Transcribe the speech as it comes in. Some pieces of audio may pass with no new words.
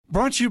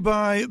Brought to you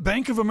by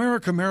Bank of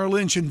America Merrill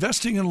Lynch,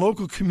 investing in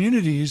local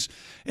communities,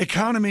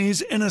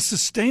 economies, and a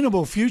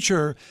sustainable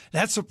future.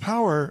 That's the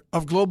power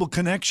of global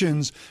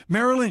connections.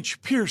 Merrill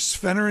Lynch, Pierce,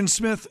 Fenner &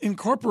 Smith,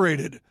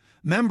 Incorporated.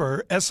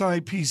 Member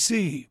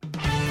SIPC.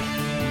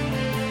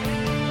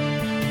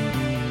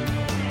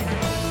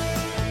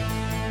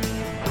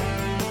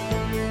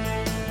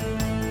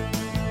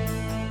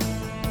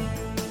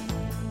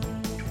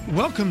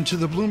 Welcome to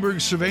the Bloomberg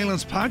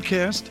Surveillance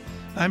Podcast.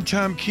 I'm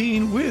Tom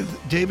Keene with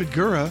David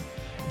Gura.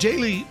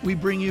 Daily, we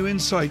bring you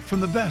insight from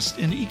the best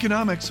in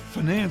economics,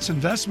 finance,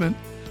 investment,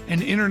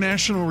 and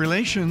international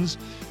relations.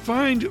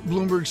 Find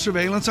Bloomberg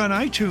Surveillance on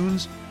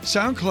iTunes,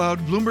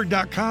 SoundCloud,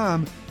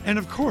 Bloomberg.com, and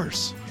of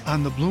course,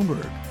 on the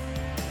Bloomberg.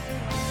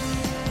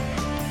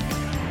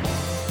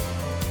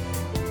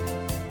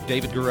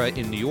 David Gura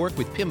in New York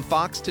with Pim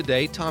Fox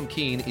today. Tom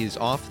Keene is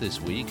off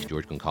this week.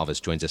 George Goncalves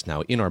joins us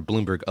now in our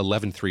Bloomberg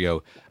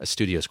 1130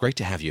 studios. Great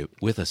to have you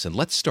with us. And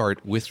let's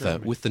start with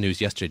the news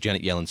yesterday.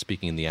 Janet Yellen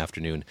speaking in the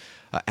afternoon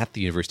at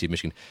the University of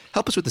Michigan.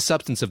 Help us with the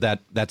substance of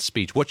that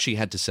speech, what she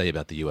had to say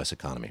about the U.S.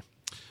 economy.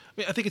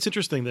 I think it's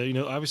interesting that,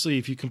 obviously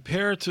if you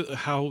compare to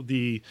how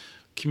the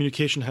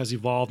communication has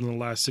evolved in the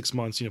last 6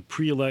 months.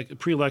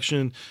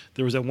 Pre-election,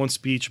 there was that one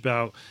speech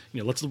about,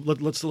 let's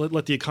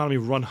let the economy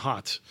run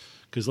hot.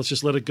 Because let's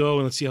just let it go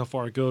and let's see how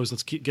far it goes.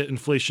 Let's get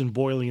inflation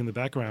boiling in the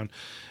background,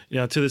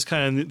 to this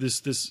kind of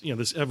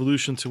this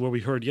evolution to what we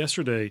heard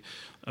yesterday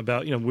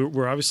about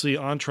we're obviously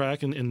on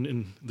track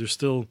and they're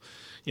still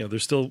a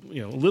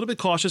little bit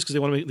cautious because they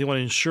want to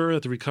ensure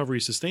that the recovery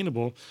is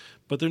sustainable,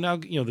 but they're now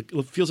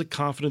it feels like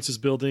confidence is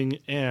building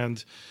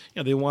and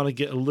they want to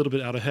get a little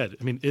bit out ahead.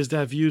 I mean, is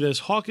that viewed as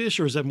hawkish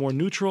or is that more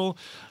neutral?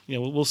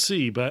 We'll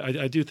see, but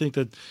I do think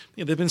that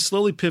they've been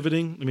slowly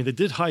pivoting. I mean, they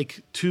did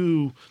hike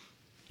two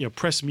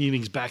press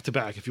meetings back to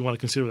back, if you want to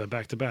consider that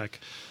back to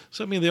back.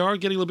 So, they are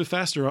getting a little bit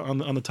faster on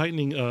the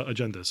tightening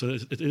agenda. So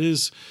it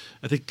is,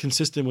 I think,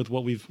 consistent with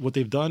what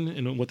they've done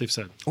and what they've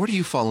said. Where do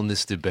you fall in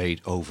this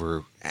debate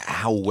over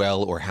how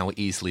well or how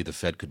easily the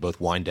Fed could both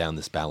wind down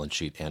this balance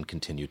sheet and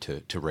continue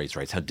to raise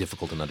rates? How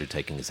difficult an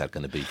undertaking is that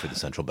going to be for the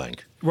central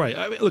bank? Right.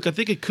 I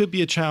think it could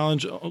be a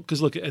challenge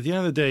because, at the end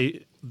of the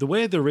day, the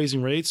way they're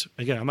raising rates,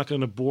 again, I'm not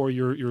going to bore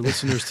your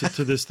listeners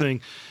to this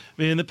thing.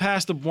 In the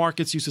past, the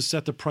markets used to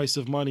set the price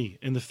of money,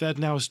 and the Fed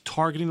now is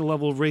targeting the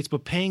level of rates,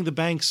 but paying the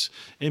banks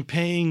and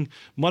paying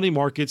money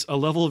markets a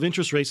level of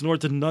interest rates in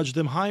order to nudge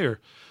them higher.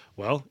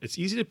 Well, it's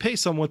easy to pay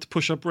someone to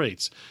push up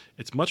rates.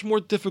 It's much more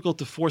difficult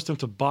to force them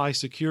to buy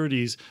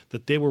securities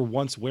that they were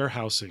once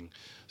warehousing.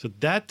 So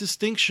that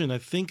distinction, I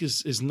think,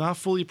 is not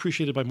fully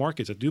appreciated by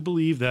markets. I do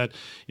believe that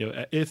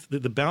if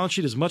the balance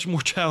sheet is much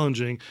more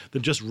challenging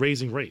than just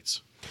raising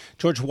rates.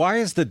 George, why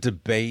is the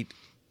debate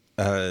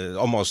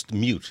almost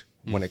mute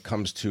when it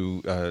comes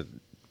to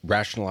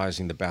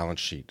rationalizing the balance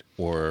sheet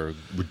or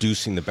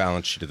reducing the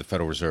balance sheet of the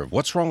Federal Reserve?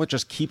 What's wrong with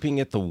just keeping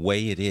it the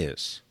way it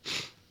is?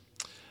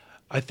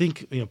 I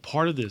think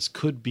part of this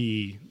could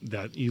be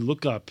that you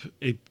look up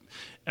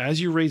as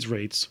you raise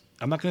rates.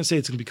 I'm not going to say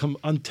it's going to become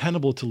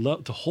untenable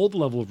to hold the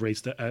level of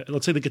rates that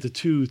let's say they get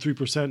to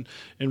 2-3%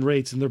 in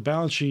rates and their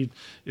balance sheet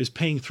is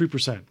paying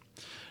 3%.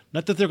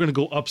 Not that they're going to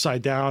go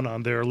upside down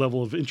on their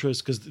level of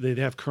interest because they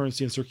have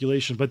currency in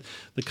circulation, but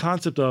the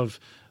concept of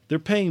they're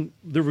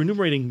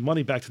remunerating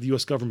money back to the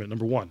U.S. government,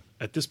 number one.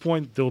 At this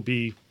point, they'll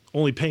be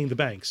only paying the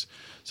banks.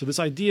 So this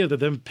idea that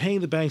them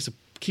paying the banks to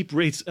keep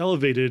rates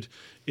elevated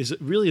is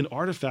really an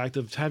artifact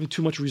of having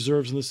too much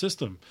reserves in the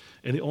system.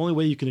 And the only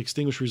way you can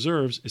extinguish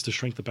reserves is to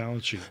shrink the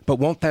balance sheet. But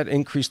won't that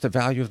increase the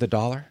value of the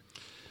dollar?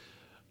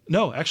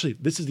 No, actually,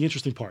 this is the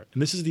interesting part.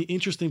 And this is the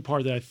interesting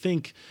part that I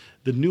think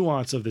the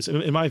nuance of this,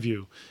 in my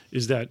view,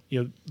 is that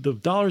the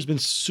dollar has been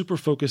super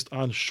focused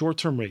on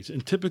short-term rates.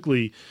 And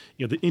typically,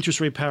 the interest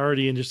rate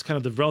parity and just kind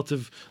of the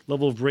relative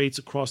level of rates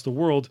across the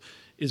world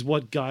is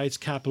what guides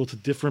capital to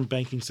different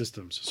banking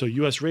systems. So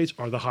U.S. rates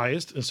are the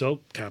highest, and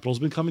so capital has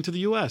been coming to the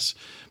U.S.,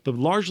 but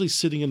largely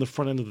sitting in the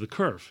front end of the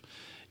curve.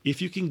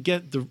 If you can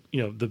get the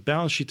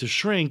balance sheet to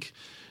shrink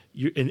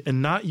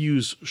and not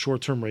use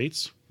short-term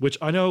rates, which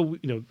I know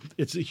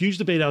it's a huge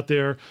debate out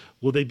there.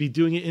 Will they be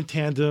doing it in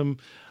tandem?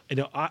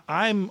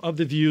 I'm of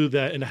the view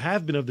that, and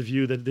have been of the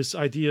view that this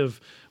idea of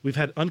we've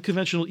had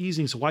unconventional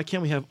easing, so why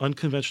can't we have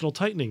unconventional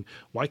tightening?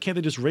 Why can't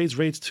they just raise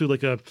rates to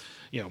like a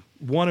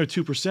 1 or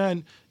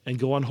 2% and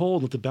go on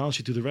hold and let the balance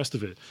sheet do the rest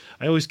of it?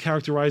 I always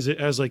characterize it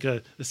as like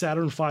a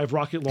Saturn V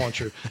rocket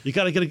launcher. You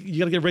got to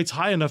get rates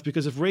high enough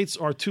because if rates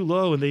are too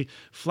low and they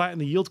flatten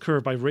the yield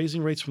curve by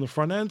raising rates from the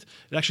front end,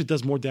 it actually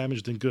does more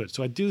damage than good.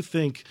 So I do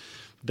think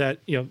that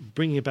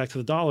bringing it back to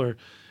the dollar,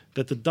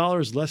 that the dollar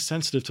is less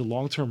sensitive to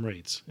long-term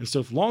rates. And so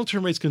if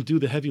long-term rates can do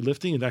the heavy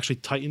lifting and actually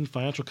tighten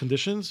financial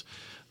conditions,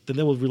 then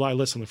they will rely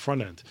less on the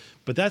front end.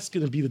 But that's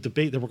going to be the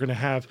debate that we're going to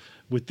have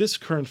with this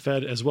current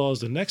Fed as well as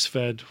the next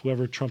Fed,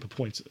 whoever Trump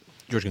appoints.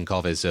 George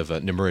Goncalves of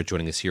Nomura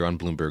joining us here on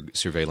Bloomberg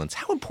Surveillance.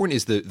 How important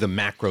is the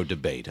macro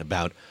debate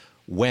about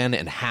when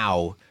and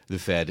how the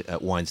Fed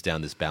winds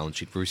down this balance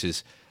sheet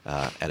versus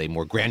at a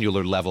more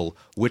granular level,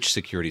 which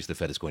securities the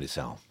Fed is going to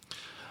sell?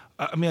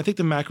 I mean, I think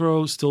the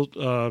macro still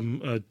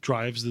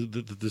drives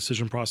the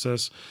decision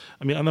process.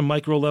 I mean, on the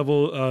micro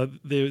level,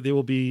 they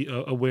will be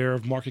aware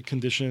of market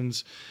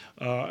conditions.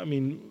 I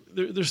mean,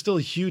 there's still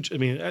a huge. I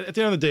mean, at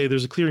the end of the day,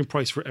 there's a clearing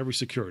price for every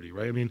security,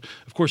 right? I mean,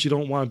 of course, you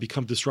don't want to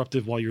become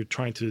disruptive while you're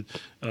trying to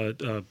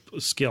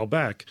scale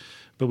back.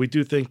 But we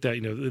do think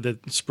that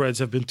that spreads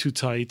have been too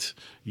tight,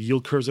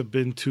 yield curves have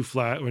been too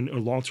flat, or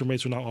long-term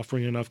rates are not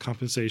offering enough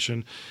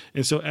compensation,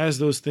 and so as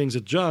those things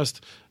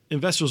adjust,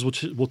 investors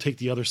will take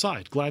the other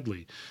side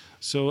gladly.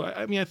 So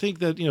I mean, I think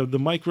that the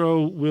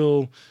micro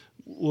will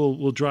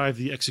drive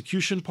the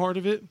execution part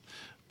of it,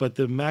 but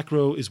the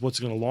macro is what's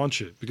going to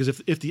launch it. Because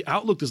if the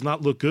outlook does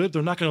not look good,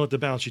 they're not going to let the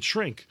balance sheet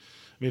shrink.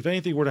 I mean, if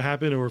anything were to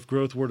happen, or if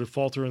growth were to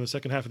falter in the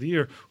second half of the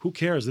year, who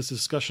cares? This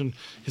discussion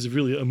is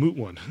really a moot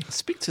one.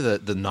 Speak to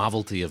the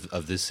novelty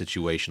of this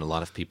situation. A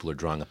lot of people are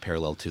drawing a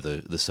parallel to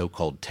the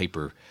so-called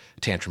taper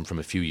tantrum from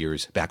a few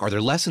years back. Are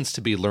there lessons to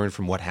be learned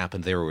from what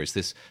happened there, or is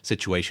this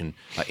situation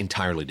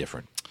entirely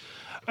different?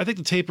 I think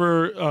the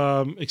taper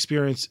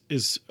experience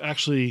is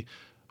actually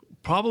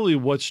probably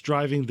what's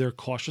driving their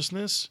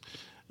cautiousness.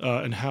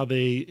 And how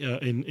they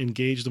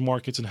engage the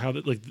markets, and how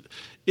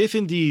if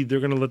indeed they're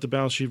going to let the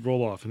balance sheet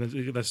roll off,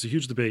 and that's a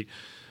huge debate.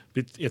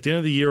 But at the end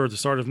of the year or the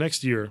start of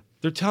next year,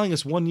 they're telling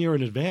us 1 year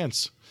in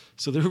advance.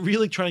 So they're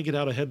really trying to get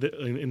out ahead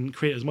and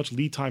create as much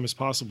lead time as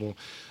possible.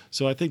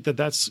 So I think that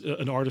that's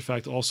an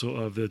artifact also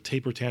of the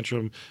taper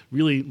tantrum,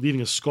 really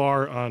leaving a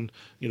scar on.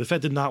 The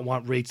Fed did not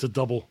want rates to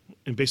double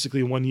in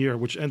basically 1 year,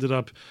 which ended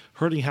up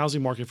hurting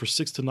housing market for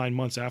 6 to 9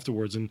 months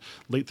afterwards in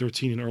late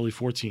 13 and early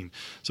 14.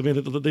 So I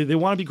mean, they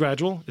want to be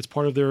gradual. It's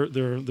part of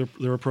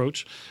their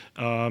approach,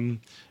 and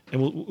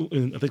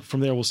I think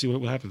from there we'll see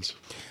what happens.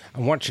 I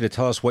want you to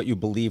tell us what you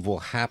believe will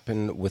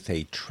happen with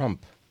a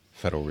Trump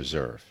Federal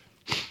Reserve.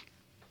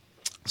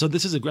 So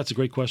that's a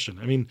great question.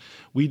 I mean,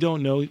 we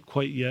don't know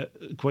quite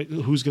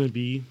who's going to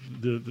be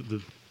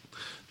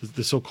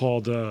the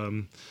so-called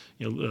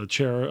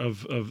chair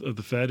of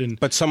the Fed,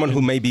 but someone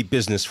who may be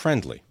business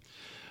friendly.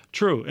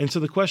 True, and so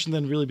the question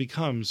then really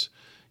becomes,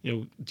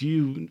 do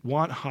you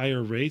want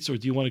higher rates, or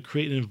do you want to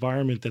create an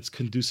environment that's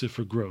conducive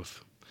for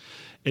growth?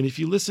 And if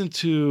you listen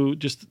to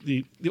just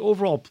the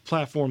overall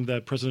platform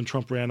that President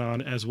Trump ran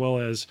on, as well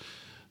as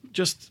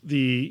just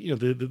the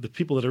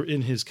people that are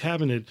in his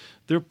cabinet,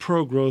 they're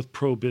pro-growth,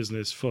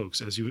 pro-business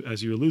folks, as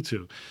you allude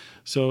to.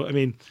 So, I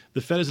mean,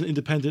 the Fed is an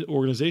independent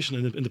organization,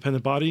 an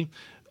independent body.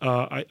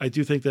 I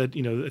do think that,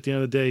 at the end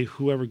of the day,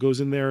 whoever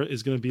goes in there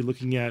is going to be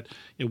looking at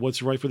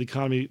what's right for the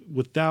economy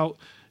without,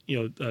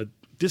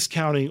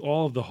 discounting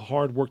all of the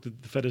hard work that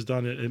the Fed has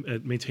done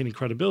at maintaining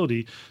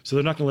credibility. So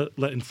they're not going to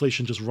let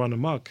inflation just run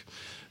amok.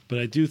 But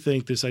I do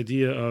think this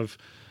idea of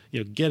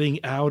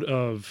getting out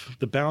of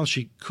the balance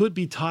sheet could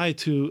be tied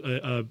to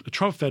a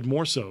Trump Fed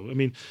more so. I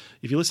mean,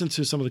 if you listen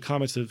to some of the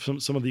comments that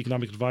some of the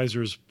economic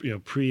advisors,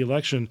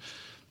 pre-election,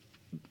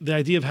 the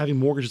idea of having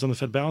mortgages on the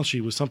Fed balance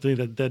sheet was something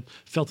that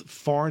felt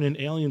foreign and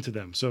alien to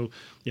them. So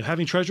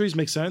having treasuries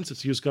makes sense.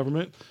 It's U.S.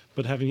 government,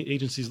 but having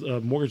agencies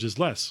mortgages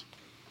less.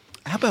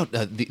 How about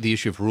the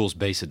issue of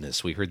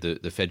rules-basedness? We heard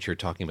the Fed chair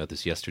talking about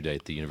this yesterday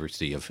at the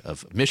University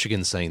of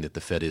Michigan, saying that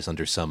the Fed is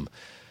under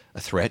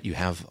a threat. You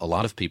have a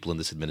lot of people in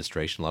this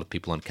administration, a lot of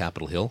people on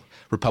Capitol Hill,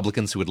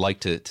 Republicans who would like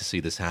to see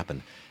this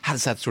happen. How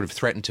does that sort of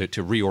threaten to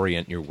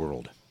reorient your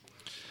world?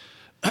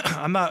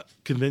 I'm not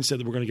convinced that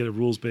we're going to get a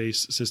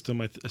rules-based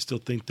system. I still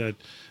think that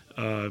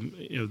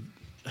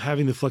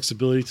having the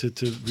flexibility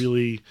to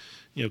really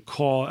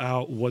call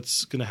out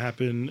what's going to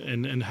happen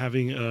and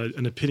having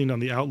an opinion on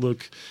the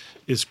outlook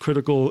is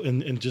critical,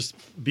 and just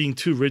being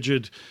too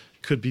rigid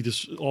could be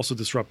also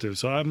disruptive.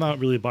 So I'm not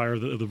really a buyer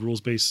of the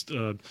rules-based,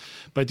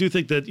 but I do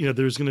think that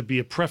there's going to be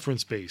a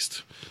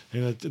preference-based,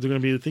 and that they're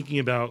going to be thinking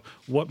about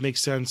what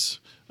makes sense,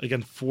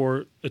 again,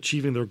 for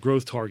achieving their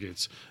growth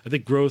targets. I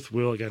think growth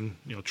will, again,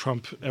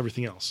 trump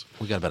everything else.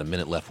 We got about a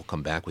minute left. We'll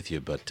come back with you,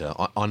 but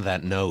on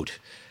that note,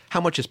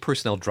 how much is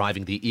personnel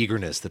driving the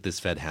eagerness that this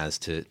Fed has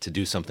to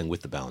do something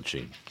with the balance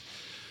sheet?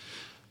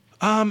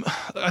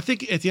 I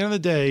think at the end of the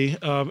day,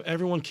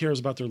 everyone cares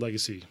about their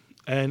legacy.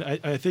 And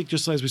I think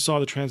just as we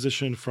saw the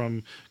transition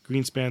from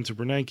Greenspan to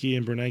Bernanke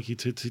and Bernanke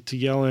to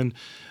Yellen,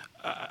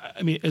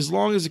 I mean, as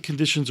long as the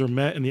conditions are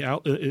met and the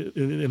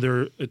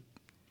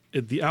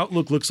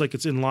outlook looks like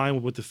it's in line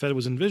with what the Fed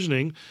was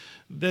envisioning,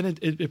 then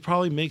it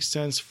probably makes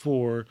sense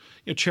for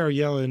Chair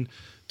Yellen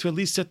to at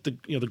least set the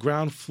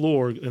ground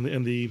floor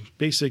and the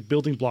basic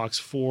building blocks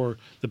for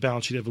the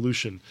balance sheet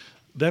evolution.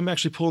 Them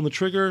actually pulling the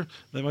trigger,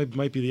 that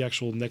might be the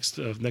actual next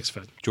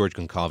Fed. George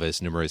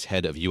Goncalves, Nomura's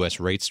head of U.S.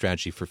 rate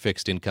strategy for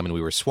fixed income, and we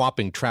were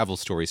swapping travel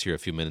stories here a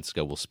few minutes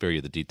ago. We'll spare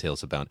you the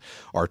details about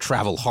our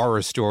travel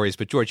horror stories.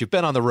 But George, you've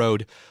been on the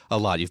road a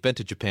lot. You've been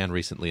to Japan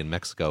recently and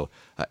Mexico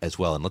as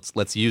well. And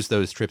let's use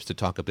those trips to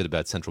talk a bit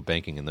about central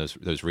banking in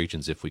those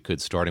regions, if we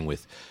could, starting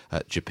with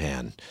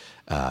Japan.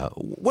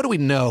 What do we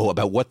know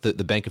about what the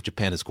Bank of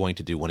Japan is going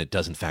to do when it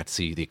does, in fact,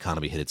 see the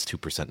economy hit its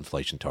 2%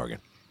 inflation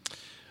target?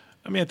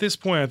 I mean, at this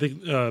point,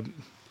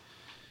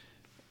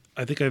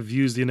 I think I've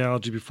used the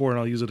analogy before, and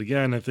I'll use it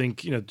again. I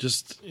think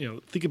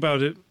think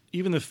about it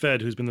even the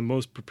Fed, who's been the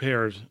most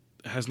prepared,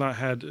 has not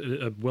had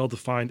a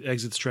well-defined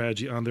exit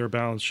strategy on their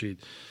balance sheet.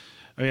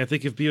 I mean, I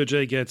think if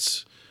BOJ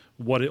gets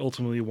what it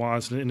ultimately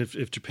wants, and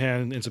if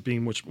Japan ends up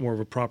being much more of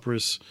a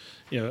prosperous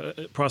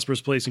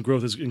place and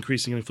growth is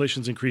increasing and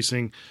inflation is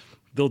increasing,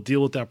 they'll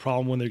deal with that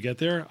problem when they get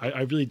there.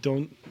 I really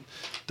don't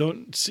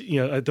see,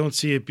 I don't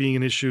see it being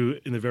an issue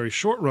in the very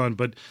short run,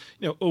 but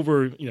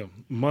over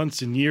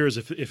months and years,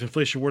 if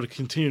inflation were to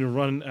continue to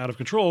run out of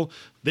control,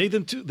 they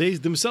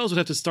themselves would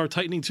have to start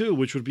tightening too,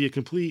 which would be a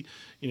complete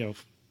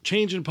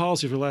change in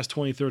policy for the last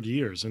 20, 30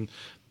 years. And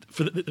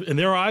in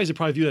their eyes, they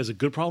probably view it as a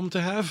good problem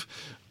to have.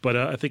 But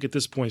I think at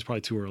this point, it's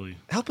probably too early.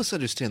 Help us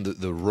understand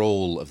the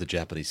role of the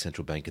Japanese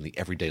central bank in the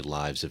everyday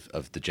lives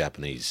of the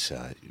Japanese.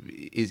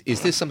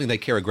 Is this something they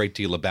care a great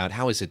deal about?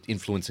 How is it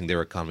influencing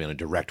their economy on a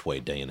direct way,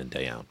 day in and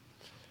day out?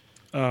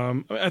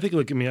 I think,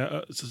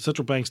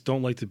 central banks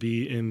don't like to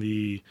be in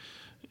the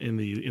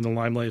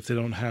limelight if they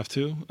don't have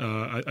to.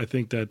 I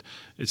think that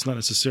it's not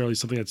necessarily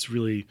something that's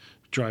really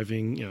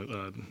driving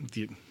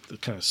the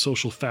kind of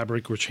social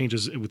fabric or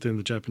changes within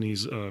the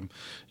Japanese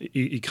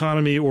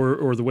economy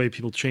or the way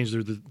people change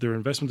their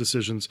investment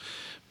decisions.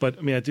 But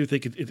I do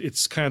think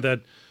it's kind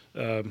of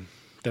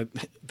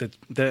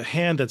that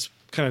hand that's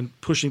kind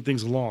of pushing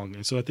things along.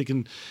 And so I think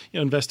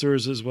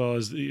investors as well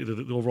as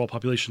the overall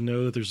population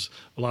know that there's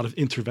a lot of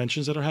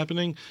interventions that are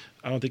happening.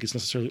 I don't think it's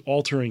necessarily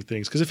altering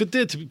things. Because if it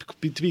did,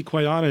 to be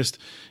quite honest,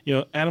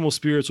 animal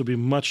spirits would be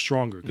much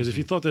stronger. Because if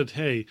you thought that,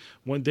 hey,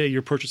 one day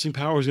your purchasing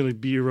power is going to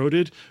be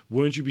eroded,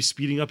 wouldn't you be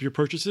speeding up your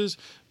purchases?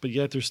 But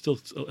yet there's still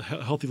a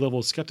healthy level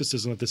of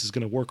skepticism that this is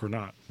going to work or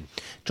not.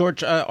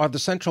 George, are the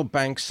central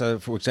banks,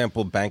 for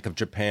example, Bank of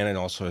Japan, and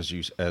also as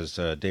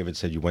David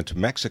said, you went to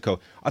Mexico,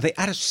 are they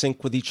out of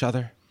sync with each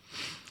other?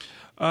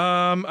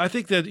 I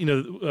think that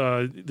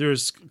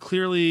there's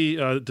clearly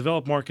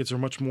developed markets are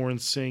much more in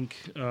sync,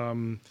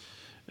 and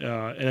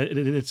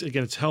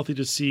it's healthy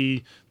to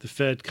see the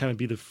Fed kind of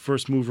be the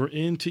first mover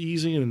into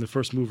easing and then the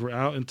first mover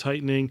out and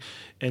tightening,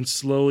 and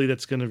slowly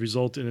that's going to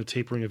result in a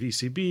tapering of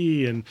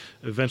ECB and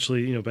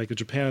eventually Bank of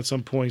Japan at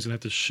some point is going to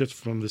have to shift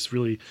from this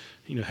really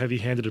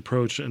heavy-handed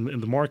approach in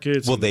the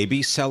markets. Will they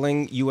be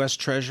selling U.S.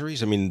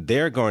 Treasuries? I mean,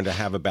 they're going to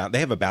have they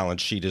have a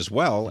balance sheet as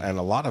well, and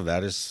a lot of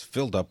that is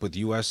filled up with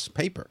U.S.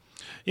 paper.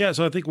 Yeah,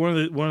 so I think one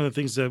of the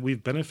things that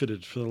we've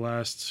benefited for the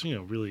last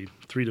really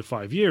 3 to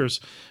 5 years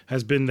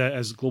has been that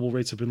as global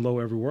rates have been low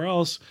everywhere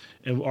else,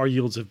 and our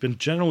yields have been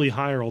generally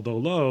higher, although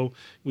low,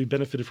 we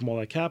benefited from all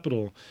that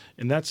capital,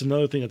 and that's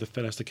another thing that the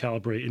Fed has to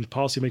calibrate, and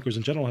policymakers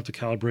in general have to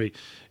calibrate.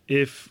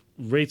 If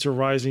rates are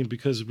rising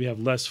because we have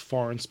less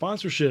foreign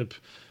sponsorship,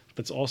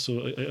 that's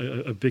also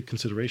a big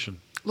consideration.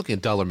 Looking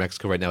at dollar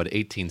Mexico right now at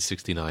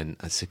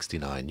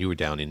 18.69.69. You were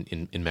down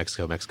in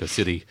Mexico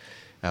City.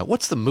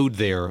 What's the mood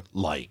there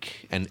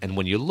like? And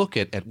when you look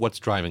at what's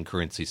driving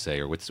currency, say,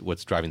 or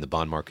what's driving the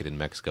bond market in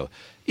Mexico,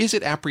 is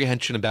it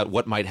apprehension about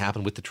what might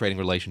happen with the trading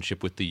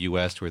relationship with the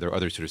U.S., or are there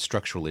other sort of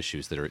structural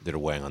issues that are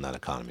weighing on that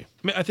economy?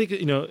 I think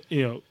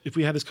if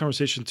we had this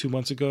conversation 2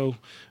 months ago,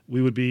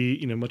 we would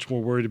be much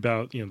more worried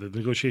about the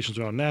negotiations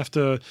around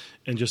NAFTA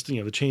and just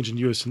the change in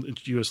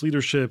U.S.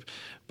 leadership.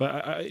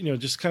 But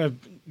just kind of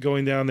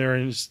going down there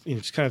and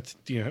just kind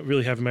of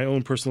really having my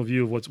own personal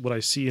view of what I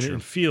see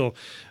and feel.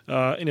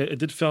 It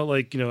did felt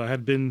like I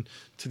had been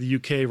to the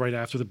UK right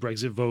after the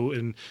Brexit vote,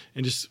 and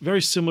just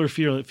very similar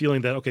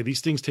feeling that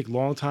these things take a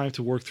long time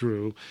to work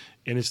through,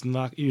 and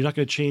you're not going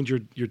to change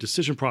your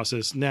decision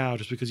process now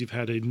just because you've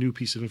had a new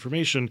piece of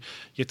information.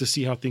 You have to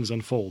see how things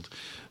unfold.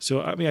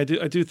 So I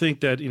do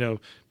think that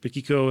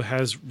BICICO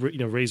has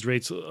raised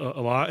rates a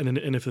lot,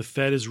 and if the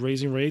Fed is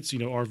raising rates,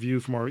 our view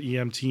from our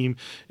EM team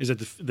is that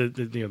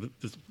the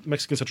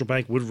Mexican central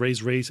bank would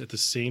raise rates at the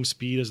same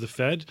speed as the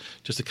Fed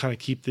just to kind of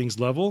keep things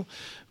level.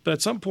 But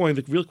at some point,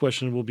 the real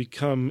question will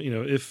become,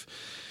 if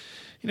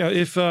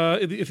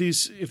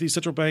these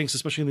central banks,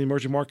 especially in the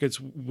emerging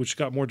markets, which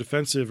got more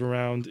defensive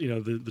around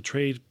the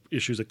trade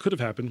issues that could have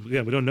happened.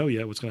 Again, we don't know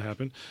yet what's going to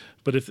happen.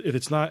 But if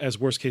it's not as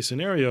worst case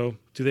scenario,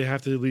 do they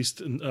have to at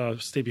least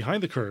stay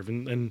behind the curve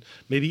and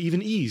maybe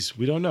even ease?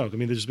 We don't know. I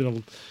mean, there's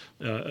been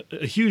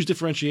a huge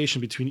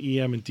differentiation between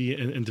EM and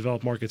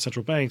developed market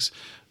central banks.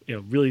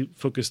 Really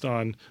focused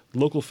on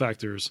local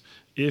factors.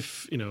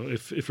 If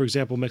for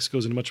example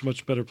Mexico's in a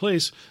much better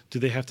place, do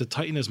they have to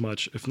tighten as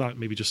much? If not,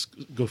 maybe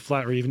just go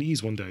flat or even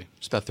ease one day.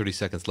 Just about 30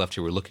 seconds left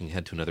here. We're looking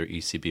ahead to another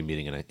ECB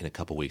meeting in a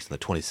couple weeks, on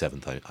the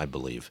 27th, I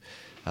believe.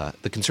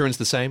 The concern's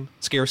the same: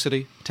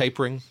 scarcity,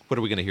 tapering. What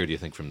are we going to hear, do you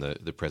think, from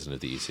the president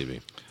of the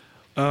ECB?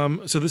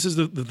 So this is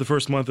the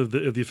first month of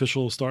the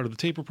official start of the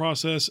taper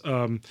process.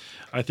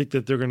 I think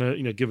that they're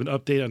going to give an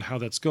update on how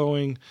that's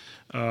going.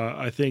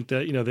 I think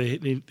that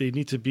they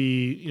need to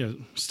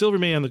be still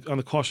remain on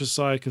the cautious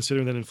side,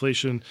 considering that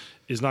inflation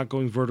is not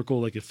going vertical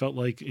like it felt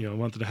like a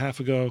month and a half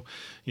ago.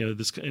 A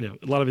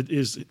lot of it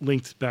is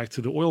linked back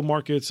to the oil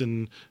markets,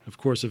 and of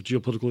course, if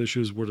geopolitical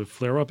issues were to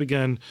flare up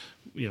again,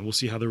 we'll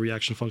see how the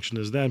reaction function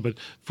is then. But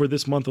for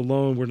this month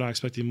alone, we're not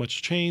expecting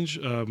much change.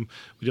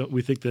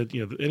 We think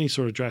that any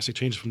sort of drastic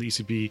changes from the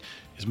ECB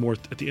is more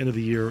at the end of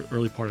the year,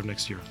 early part of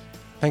next year.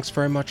 Thanks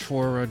very much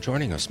for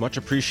joining us. Much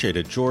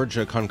appreciated. George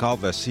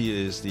Goncalves,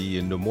 he is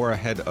the Nomura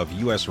head of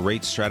U.S.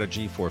 rate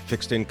strategy for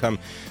fixed income,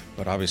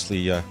 but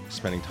obviously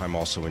spending time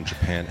also in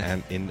Japan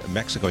and in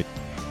Mexico.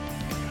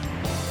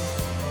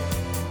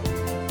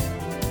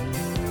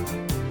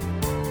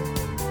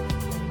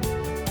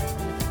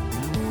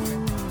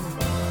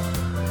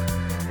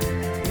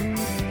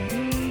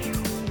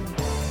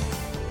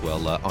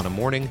 Well, on a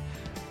morning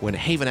when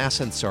haven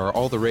assets are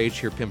all the rage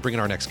here, Pim, bring in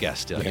our next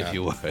guest, if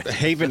you would.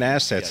 Haven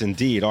assets,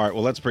 indeed. All right,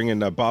 well, let's bring in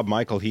Bob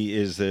Michael. He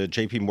is the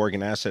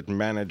JPMorgan Asset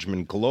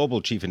Management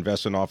Global Chief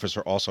Investment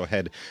Officer, also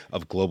head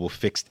of Global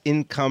Fixed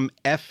Income,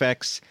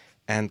 FX,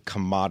 and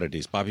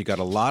Commodities. Bob, you got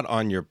a lot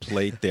on your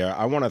plate there.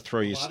 I want to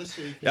throw you a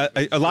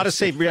lot of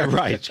safe. Yeah,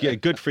 right. Yeah,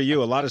 good for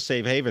you. A lot of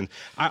safe haven.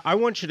 I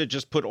want you to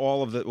just put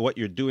all of what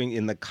you're doing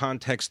in the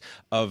context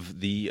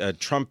of the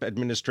Trump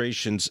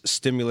administration's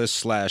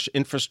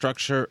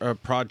stimulus/infrastructure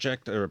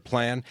project or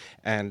plan,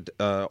 and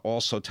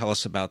also tell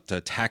us about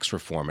tax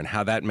reform and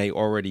how that may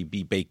already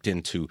be baked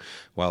into,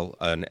 well,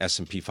 an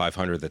S&P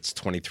 500 that's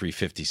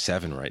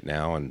 2357 right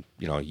now, and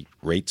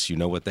rates. You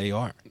know what they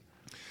are.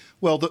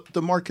 Well,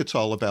 the market's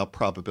all about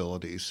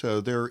probability. So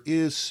there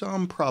is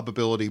some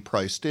probability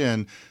priced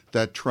in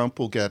that Trump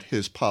will get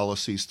his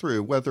policies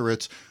through, whether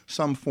it's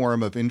some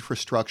form of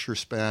infrastructure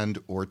spend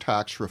or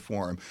tax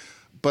reform.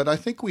 But I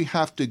think we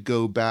have to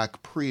go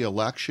back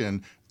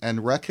pre-election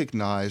and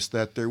recognize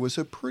that there was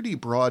a pretty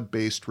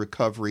broad-based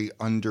recovery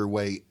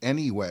underway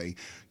anyway.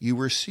 You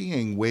were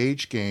seeing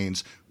wage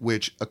gains,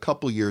 which a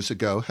couple years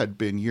ago had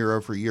been year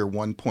over year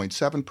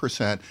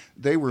 1.7%.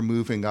 They were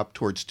moving up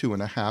towards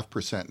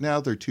 2.5%. Now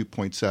they're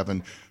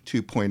 2.7,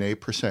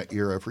 2.8%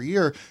 year over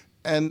year.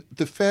 And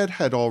the Fed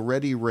had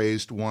already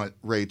raised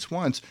rates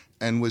once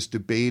and was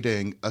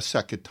debating a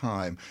second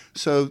time.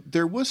 So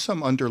there was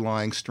some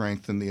underlying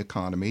strength in the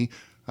economy.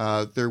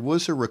 There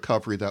was a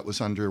recovery that was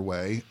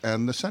underway,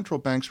 and the central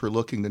banks were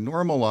looking to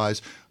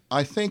normalize.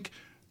 I think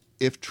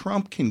if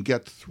Trump can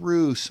get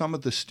through some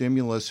of the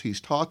stimulus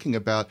he's talking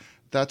about,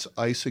 that's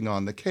icing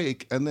on the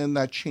cake, and then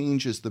that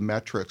changes the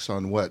metrics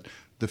on what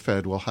the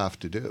Fed will have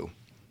to do.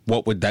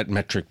 What would that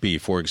metric be?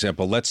 For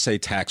example, let's say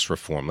tax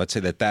reform. Let's say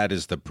that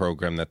is the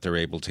program that they're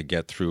able to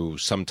get through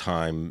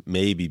sometime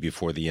maybe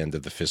before the end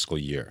of the fiscal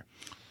year.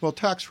 Well,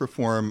 tax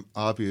reform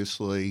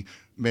obviously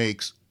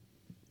makes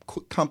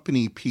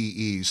company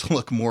PEs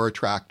look more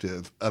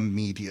attractive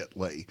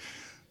immediately.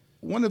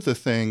 One of the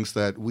things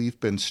that we've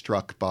been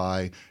struck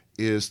by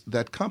is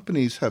that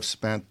companies have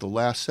spent the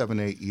last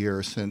 7-8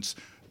 years since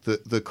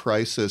the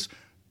crisis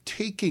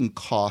taking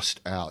cost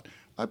out.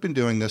 I've been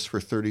doing this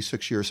for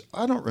 36 years.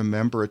 I don't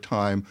remember a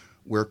time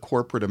where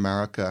corporate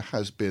America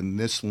has been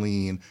this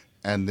lean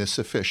and this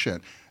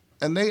efficient.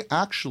 And they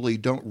actually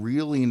don't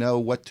really know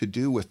what to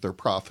do with their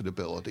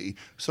profitability.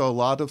 So a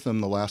lot of them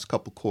the last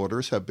couple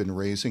quarters have been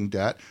raising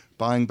debt,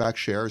 buying back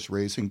shares,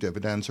 raising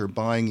dividends, or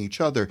buying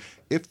each other.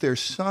 If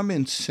there's some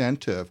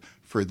incentive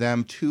for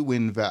them to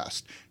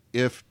invest,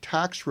 if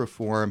tax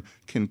reform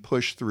can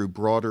push through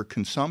broader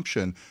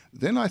consumption,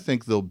 then I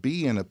think they'll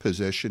be in a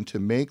position to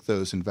make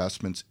those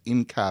investments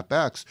in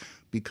CapEx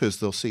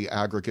because they'll see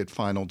aggregate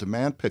final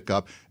demand pick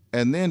up.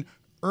 And then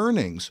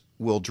earnings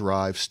will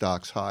drive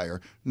stocks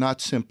higher,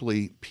 not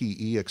simply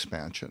PE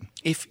expansion.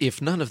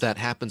 If none of that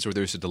happens or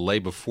there's a delay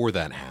before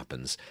that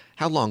happens,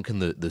 how long can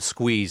the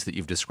squeeze that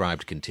you've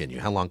described continue?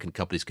 How long can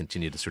companies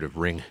continue to sort of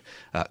wring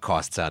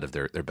costs out of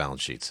their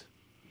balance sheets?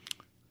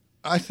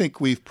 I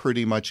think we've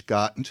pretty much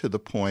gotten to the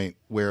point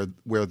where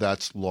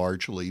that's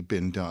largely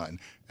been done.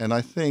 And I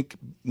think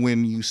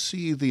when you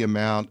see the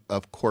amount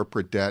of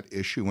corporate debt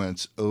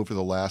issuance over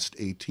the last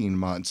 18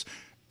 months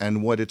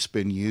and what it's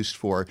been used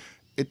for,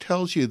 it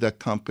tells you that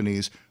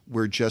companies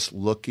were just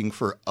looking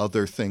for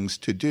other things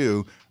to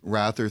do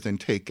rather than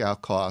take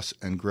out costs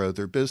and grow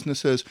their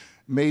businesses,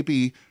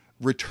 maybe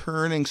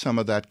returning some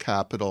of that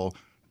capital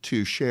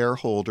to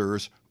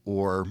shareholders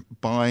or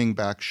buying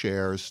back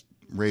shares,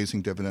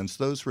 raising dividends.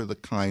 Those were the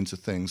kinds of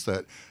things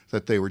that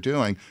they were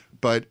doing.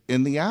 But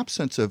in the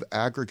absence of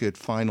aggregate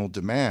final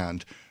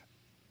demand,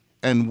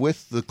 and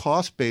with the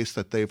cost base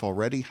that they've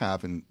already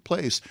have in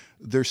place,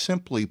 they're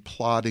simply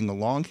plodding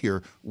along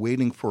here,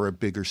 waiting for a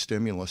bigger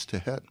stimulus to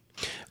hit.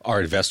 Are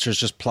investors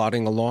just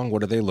plodding along?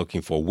 What are they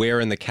looking for? Where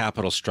in the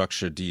capital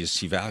structure do you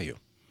see value?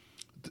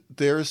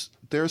 There's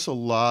a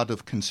lot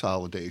of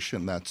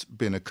consolidation that's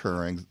been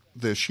occurring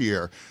this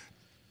year.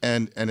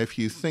 And if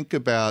you think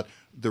about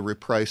the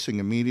repricing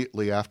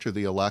immediately after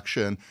the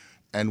election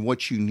and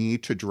what you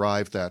need to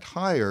drive that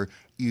higher,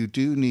 you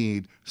do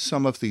need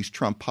some of these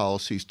Trump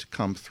policies to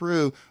come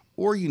through,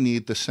 or you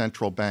need the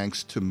central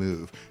banks to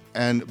move.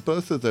 And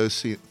both of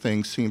those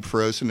things seem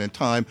frozen in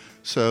time.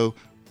 So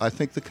I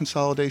think the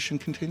consolidation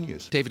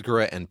continues. David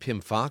Gura and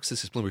Pim Fox.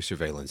 This is Bloomberg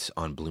Surveillance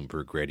on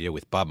Bloomberg Radio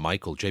with Bob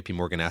Michael,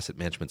 JPMorgan Asset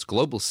Management's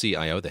global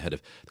CIO, the head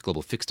of the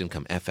Global Fixed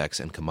Income FX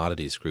and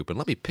Commodities Group. And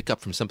let me pick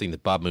up from something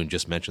that Bob Moon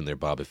just mentioned there,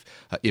 Bob,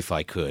 if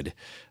I could.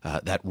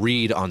 That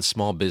read on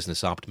small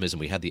business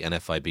optimism. We had the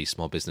NFIB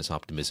Small Business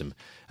Optimism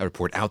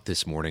report out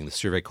this morning. The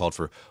survey called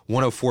for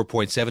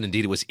 104.7.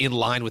 Indeed, it was in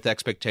line with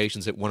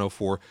expectations at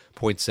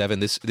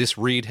 104.7. This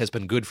read has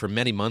been good for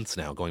many months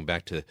now, going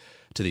back to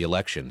the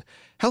election.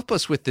 Help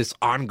us with this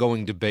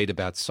ongoing debate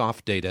about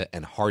soft data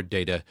and hard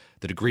data,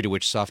 the degree to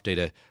which soft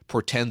data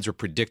portends or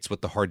predicts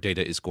what the hard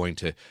data is going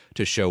to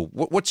show.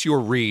 What's your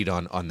read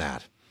on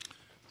that?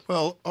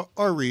 Well,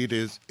 our read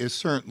is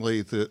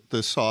certainly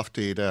the soft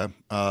data.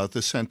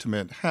 The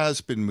sentiment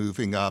has been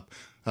moving up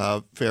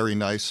very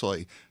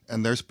nicely.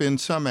 And there's been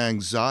some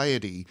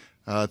anxiety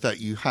that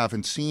you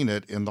haven't seen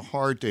it in the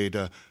hard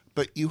data,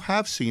 but you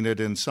have seen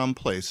it in some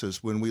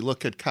places. When we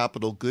look at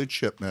capital goods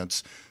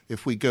shipments,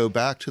 if we go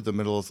back to the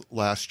middle of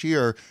last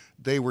year,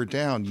 they were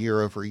down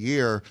year over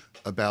year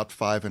about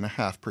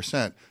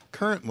 5.5%.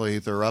 Currently,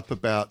 they're up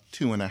about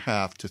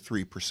 2.5% to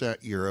 3%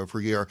 year over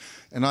year.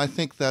 And I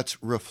think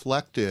that's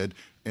reflected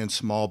in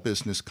small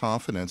business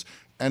confidence.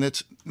 And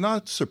it's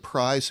not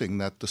surprising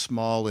that the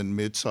small and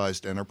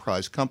mid-sized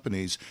enterprise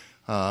companies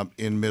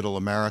in middle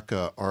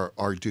America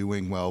are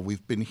doing well.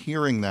 We've been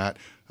hearing that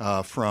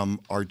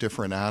from our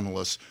different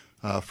analysts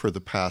for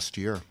the past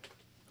year.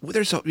 Well,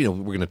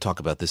 we're going to talk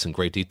about this in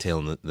great detail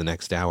in the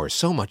next hour.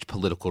 So much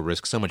political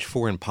risk, so much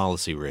foreign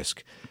policy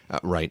risk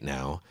right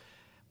now.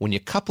 When you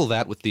couple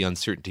that with the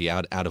uncertainty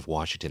out of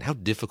Washington, how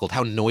difficult,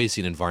 how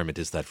noisy an environment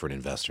is that for an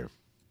investor?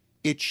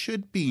 It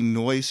should be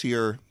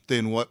noisier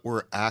than what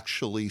we're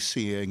actually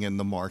seeing in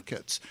the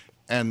markets.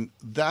 And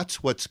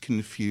that's what's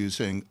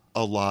confusing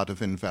a lot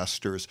of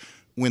investors.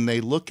 When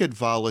they look at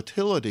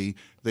volatility,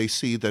 they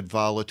see that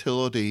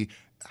volatility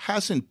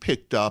hasn't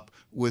picked up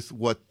with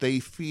what they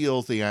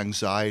feel the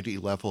anxiety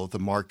level of the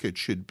market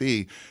should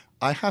be.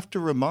 I have to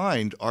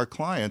remind our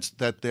clients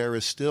that there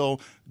is still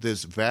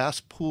this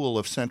vast pool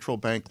of central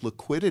bank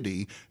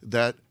liquidity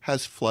that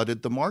has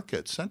flooded the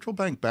market. Central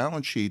bank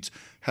balance sheets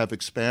have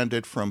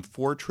expanded from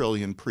 $4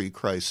 trillion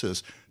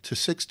pre-crisis to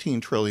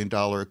 $16 trillion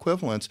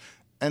equivalents.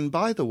 And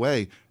by the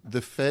way,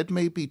 the Fed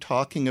may be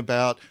talking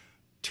about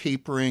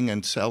tapering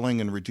and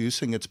selling and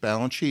reducing its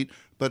balance sheet,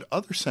 but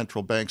other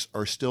central banks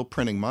are still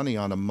printing money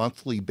on a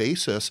monthly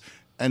basis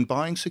and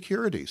buying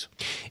securities.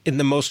 In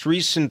the most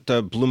recent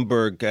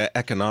Bloomberg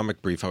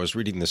economic brief I was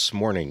reading this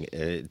morning,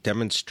 it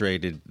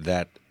demonstrated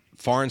that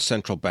foreign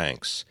central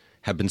banks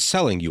have been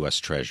selling U.S.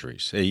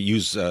 Treasuries. They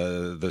use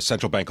the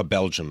Central Bank of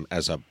Belgium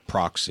as a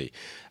proxy.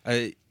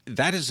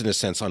 That is, in a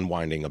sense,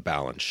 unwinding a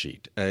balance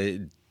sheet.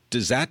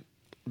 Does that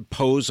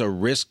pose a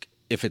risk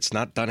if it's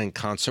not done in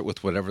concert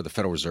with whatever the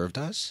Federal Reserve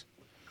does?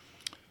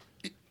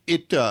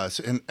 It does.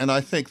 And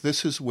I think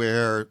this is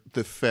where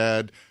the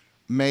Fed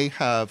may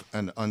have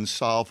an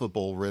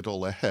unsolvable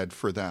riddle ahead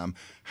for them,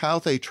 how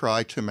they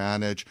try to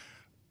manage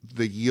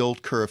the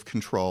yield curve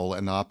control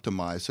and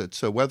optimize it.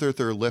 So whether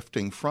they're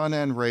lifting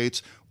front-end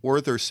rates or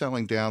they're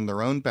selling down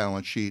their own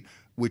balance sheet,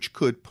 which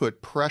could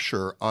put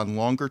pressure on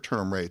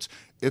longer-term rates.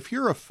 If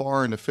you're a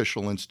foreign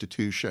official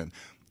institution,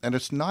 and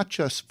it's not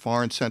just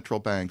foreign central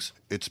banks,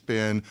 it's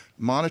been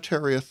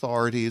monetary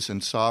authorities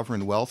and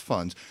sovereign wealth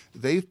funds.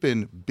 They've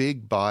been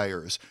big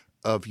buyers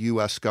of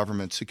U.S.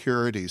 government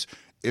securities.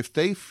 If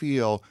they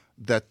feel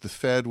that the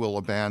Fed will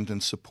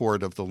abandon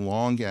support of the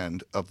long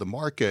end of the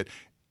market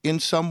in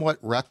somewhat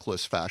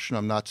reckless fashion,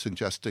 I'm not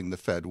suggesting the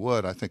Fed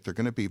would, I think they're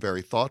going to be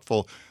very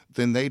thoughtful,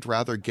 then they'd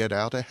rather get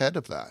out ahead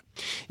of that.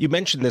 You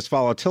mentioned this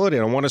volatility,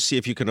 and I want to see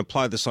if you can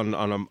apply this on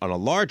a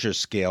larger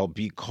scale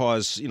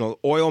because,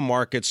 oil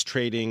markets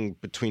trading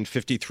between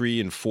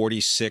 53 and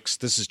 46,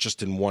 this is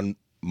just in 1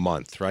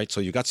 month, right?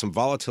 So you got some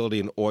volatility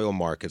in oil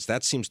markets.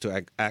 That seems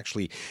to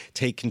actually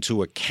take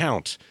into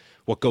account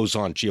what goes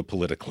on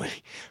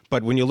geopolitically.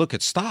 But when you look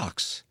at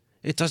stocks,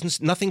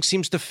 nothing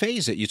seems to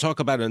phase it. You talk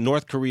about a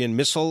North Korean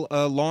missile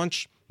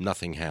launch,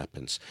 nothing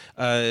happens.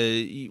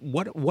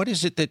 What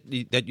is it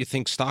that you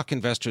think stock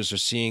investors are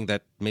seeing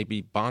that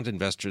maybe bond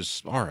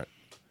investors aren't?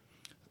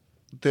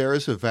 There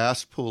is a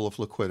vast pool of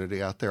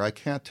liquidity out there. I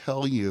can't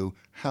tell you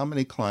how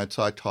many clients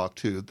I talk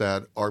to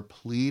that are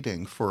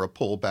pleading for a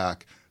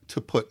pullback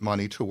to put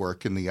money to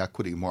work in the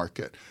equity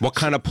market. What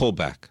kind of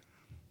pullback?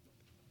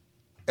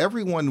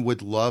 Everyone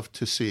would love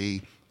to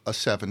see a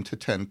 7 to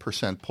 10%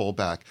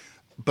 pullback,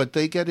 but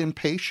they get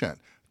impatient.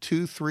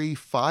 2, 3,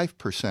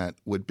 5%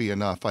 would be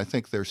enough. I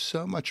think there's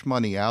so much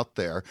money out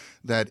there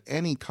that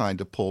any kind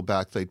of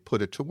pullback, they'd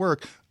put it to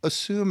work,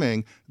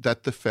 assuming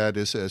that the Fed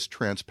is as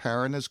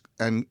transparent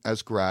and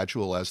as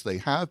gradual as they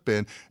have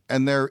been,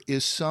 and there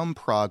is some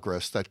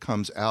progress that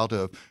comes out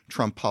of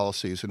Trump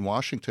policies in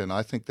Washington.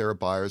 I think there are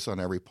buyers on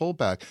every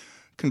pullback.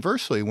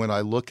 conversely, when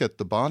I look at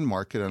the bond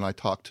market and I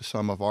talk to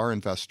some of our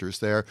investors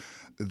there,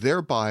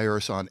 they're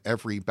buyers on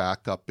every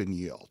backup in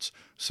yields.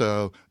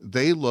 So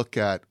they look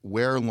at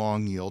where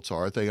long yields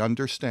are. They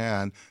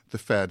understand the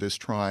Fed is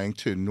trying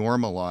to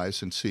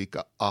normalize and seek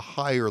a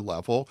higher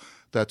level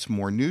that's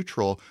more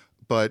neutral.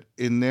 But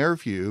in their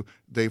view,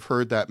 they've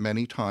heard that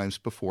many times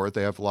before.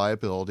 They have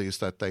liabilities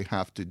that they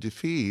have to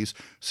defease.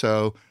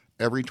 So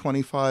every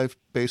 25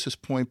 basis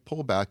point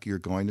pullback, you're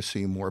going to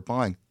see more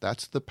buying.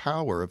 That's the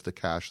power of the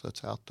cash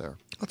that's out there.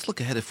 Let's look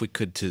ahead, if we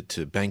could,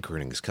 to bank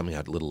earnings coming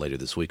out a little later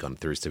this week. On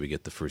Thursday, we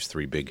get the first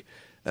three big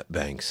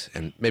banks.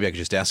 And maybe I could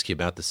just ask you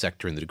about the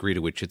sector and the degree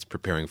to which it's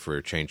preparing for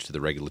a change to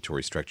the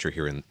regulatory structure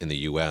here in the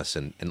U.S.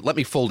 And let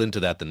me fold into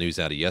that the news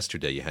out of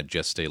yesterday. You had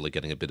Jess Staley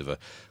getting a bit of a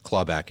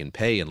clawback in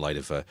pay in light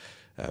of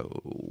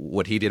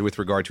what he did with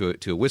regard to a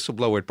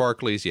whistleblower at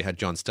Barclays. You had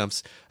John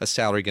Stumpf's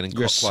salary getting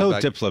You're so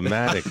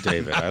diplomatic,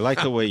 David. I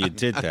like the way you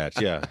did that.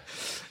 Yeah.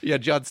 Yeah,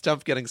 John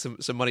Stumpf getting some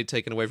money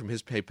taken away from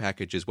his pay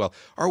package as well.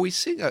 Are we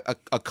seeing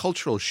a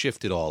cultural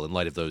shift at all in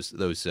light of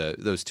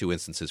those two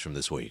instances from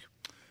this week?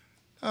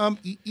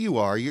 You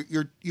are.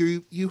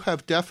 You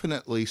have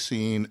definitely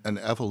seen an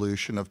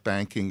evolution of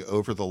banking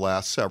over the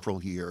last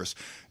several years.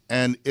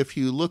 And if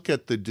you look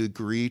at the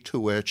degree to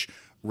which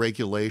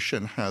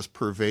regulation has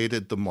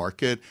pervaded the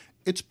market,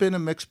 it's been a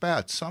mixed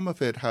bag. Some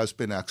of it has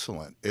been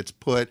excellent. It's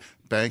put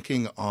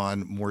banking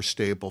on more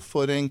stable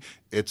footing.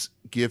 It's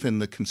given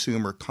the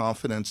consumer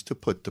confidence to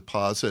put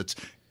deposits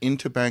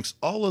into banks.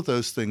 All of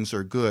those things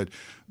are good.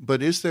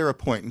 But is there a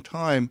point in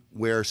time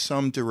where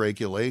some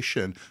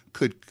deregulation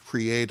could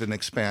create an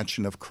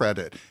expansion of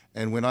credit?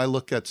 And when I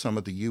look at some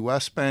of the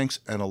U.S. banks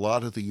and a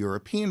lot of the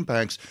European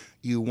banks,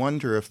 you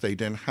wonder if they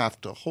didn't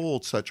have to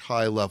hold such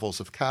high levels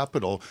of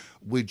capital,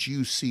 would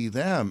you see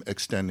them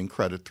extending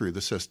credit through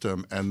the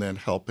system and then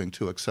helping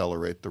to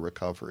accelerate the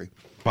recovery?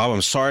 Bob,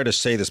 I'm sorry to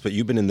say this, but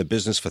you've been in the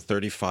business for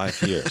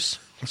 35 years.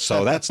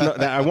 So that's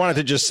not. I wanted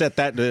to just set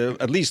that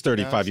at least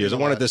 35 years. I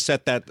wanted to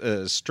set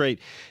that straight.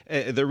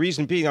 The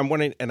reason being, I'm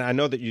wondering, and I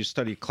know that you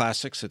studied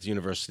classics at the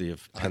University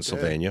of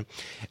Pennsylvania.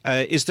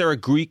 Is there a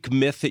Greek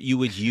myth that you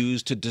would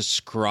use to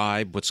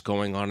describe what's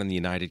going on in the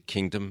United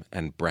Kingdom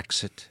and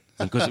Brexit?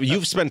 Because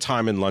you've spent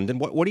time in London.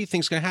 What do you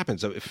think is going to happen?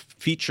 It's a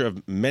feature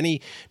of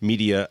many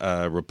media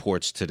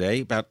reports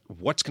today about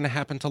what's going to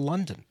happen to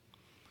London.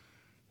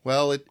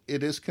 Well, it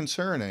is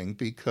concerning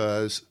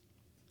because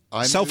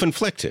I'm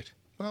self-inflicted.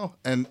 Well,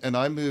 and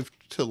I moved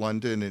to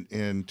London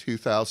in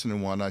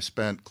 2001. I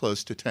spent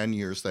close to 10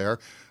 years there.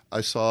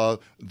 I saw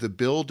the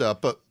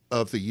buildup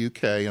of the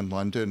UK and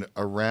London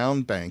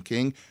around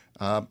banking.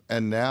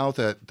 And now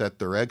that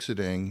they're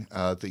exiting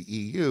the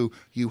EU,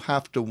 you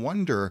have to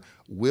wonder,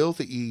 will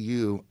the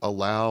EU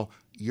allow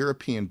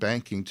European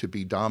banking to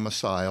be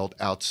domiciled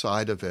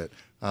outside of it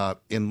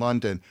in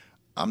London?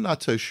 I'm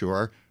not so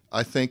sure.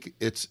 I think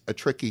it's a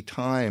tricky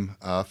time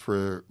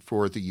for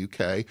the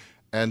UK.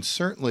 And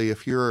certainly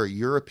if you're a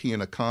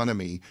European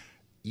economy,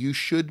 you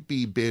should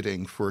be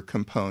bidding for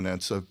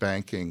components of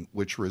banking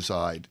which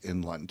reside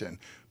in London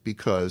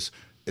because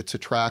it's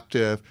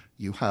attractive.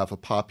 You have a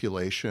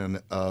population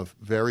of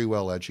very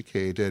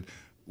well-educated,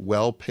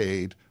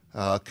 well-paid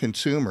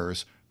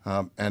consumers,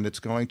 and it's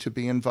going to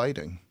be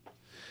inviting.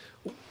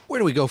 Where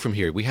do we go from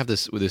here? We have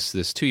this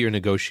 2-year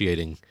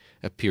negotiating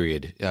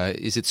period.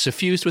 Is it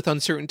suffused with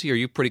uncertainty? Are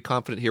you pretty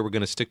confident here we're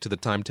going to stick to the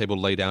timetable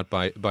laid out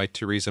by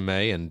Theresa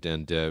May and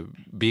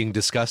being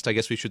discussed, I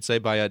guess we should say,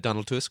 by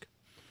Donald Tusk?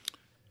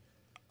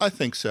 I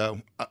think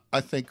so.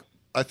 I think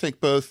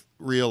both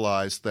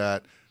realize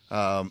that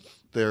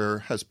there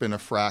has been a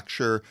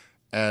fracture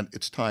and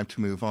it's time to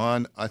move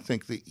on. I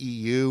think the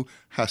EU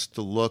has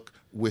to look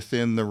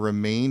within the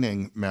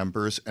remaining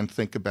members and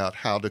think about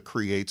how to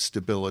create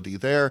stability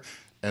there.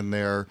 And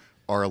there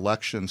are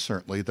elections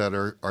certainly that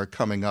are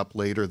coming up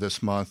later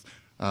this month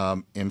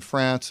in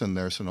France, and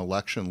there's an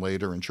election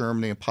later in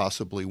Germany and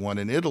possibly one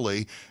in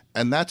Italy.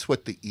 And that's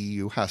what the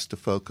EU has to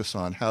focus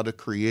on, how to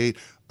create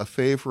a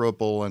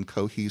favorable and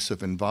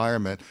cohesive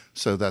environment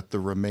so that the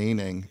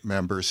remaining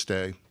members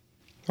stay.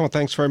 Well,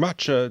 thanks very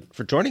much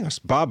for joining us.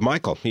 Bob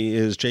Michele, he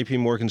is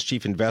JPMorgan's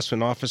Chief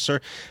Investment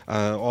Officer,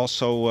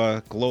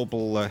 also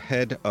global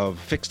head of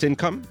fixed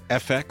income,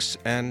 FX,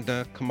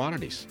 and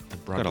commodities.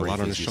 Got a lot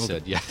on his shoulder.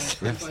 Said. Yes.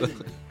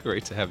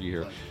 Great to have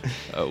you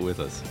here with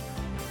us.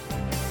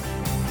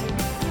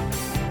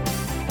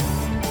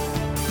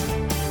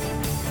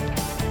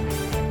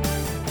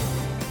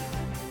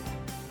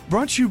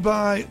 Brought to you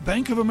by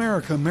Bank of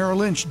America Merrill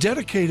Lynch,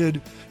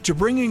 dedicated to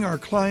bringing our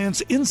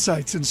clients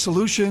insights and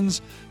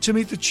solutions to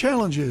meet the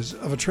challenges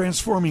of a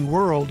transforming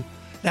world.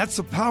 That's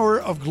the power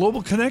of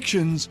global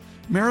connections.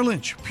 Merrill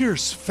Lynch,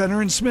 Pierce,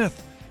 Fenner &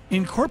 Smith,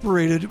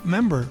 Incorporated,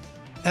 member,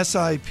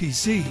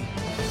 SIPC.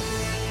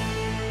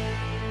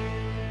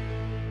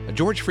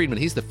 George Friedman,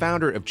 he's the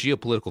founder of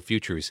Geopolitical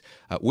Futures,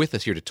 with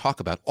us here to talk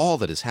about all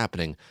that is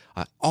happening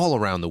all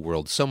around the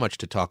world. So much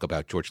to talk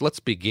about, George. Let's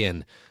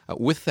begin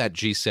with that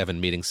G7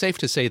 meeting. Safe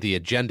to say the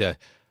agenda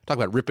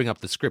talk about ripping up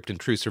the script in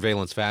true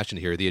surveillance fashion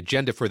here. The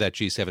agenda for that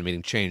G7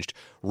 meeting changed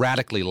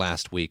radically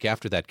last week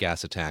after that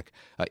gas attack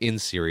in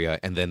Syria,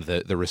 and then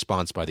the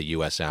response by the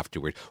U.S.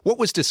 afterward. What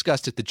was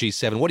discussed at the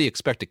G7? What do you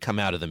expect to come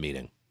out of the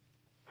meeting?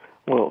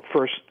 Well,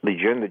 first, the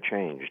agenda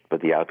changed,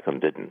 but the outcome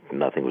didn't.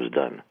 Nothing was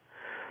done.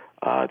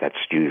 That's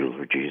usual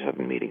for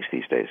G7 meetings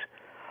these days.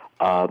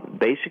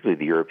 Basically,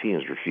 the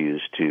Europeans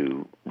refused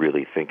to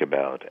really think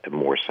about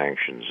more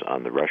sanctions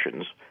on the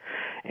Russians,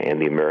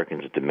 and the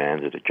Americans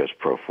demanded it just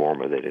pro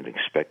forma. They didn't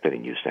expect any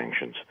new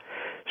sanctions.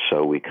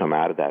 So we come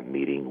out of that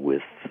meeting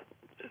with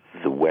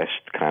the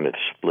West kind of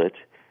split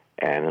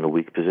and in a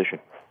weak position.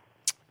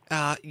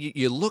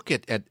 You look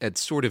at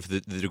sort of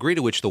the degree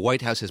to which the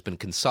White House has been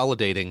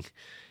consolidating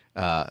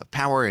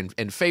power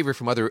and favor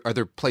from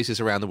other places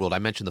around the world. I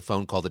mentioned the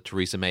phone call that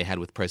Theresa May had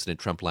with President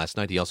Trump last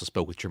night. He also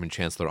spoke with German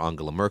Chancellor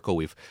Angela Merkel.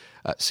 We've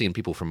seen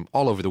people from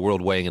all over the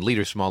world weighing in,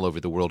 leaders from all over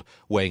the world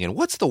weighing in.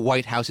 What's the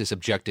White House's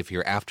objective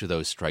here after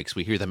those strikes?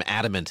 We hear them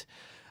adamant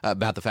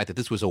about the fact that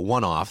this was a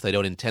one-off. They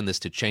don't intend this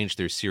to change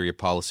their Syria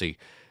policy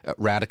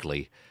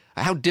radically.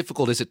 How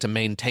difficult is it to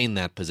maintain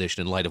that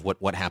position in light of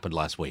what happened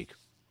last week?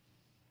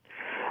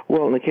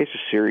 Well, in the case of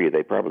Syria,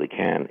 they probably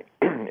can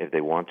if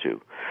they want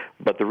to.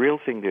 But the real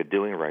thing they're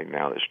doing right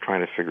now is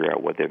trying to figure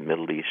out what their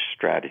Middle East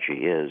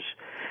strategy is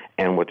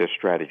and what their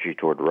strategy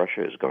toward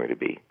Russia is going to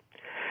be.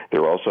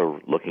 They're also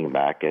looking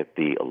back at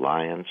the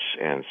alliance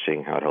and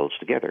seeing how it holds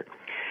together.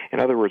 In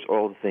other words,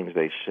 all the things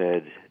they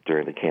said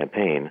during the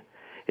campaign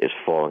is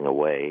falling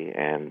away,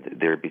 and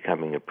they're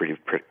becoming a pretty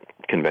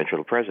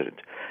conventional president.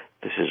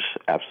 This is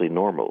absolutely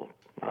normal.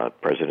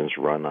 Presidents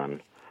run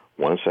on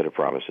one set of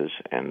promises,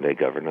 and they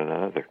govern on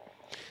another.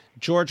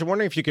 George, I'm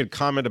wondering if you could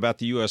comment about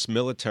the U.S.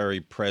 military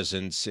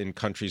presence in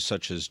countries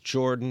such as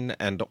Jordan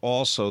and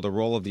also the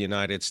role of the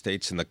United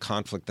States in the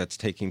conflict that's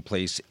taking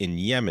place in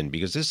Yemen,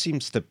 because this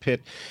seems to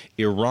pit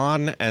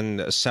Iran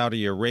and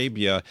Saudi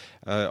Arabia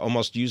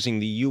almost using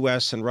the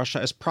U.S. and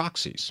Russia as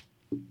proxies.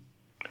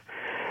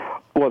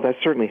 Well, that's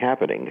certainly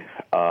happening.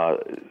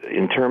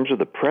 In terms of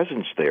the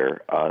presence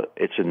there,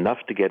 it's enough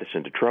to get us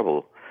into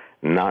trouble,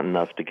 not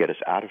enough to get us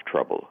out of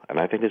trouble. And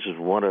I think this is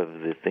one of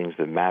the things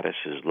that Mattis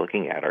is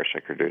looking at, our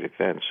Secretary of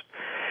Defense.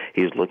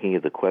 He's looking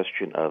at the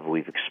question of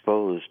we've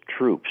exposed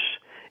troops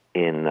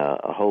in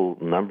a whole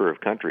number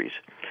of countries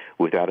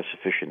without a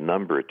sufficient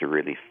number to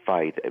really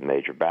fight a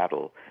major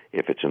battle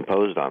if it's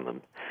imposed on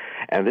them.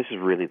 And this is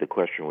really the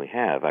question we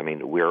have. I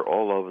mean, we're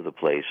all over the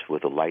place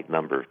with a light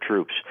number of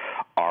troops.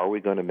 Are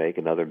we going to make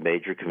another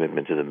major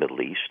commitment to the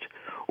Middle East,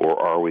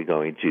 or are we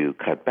going to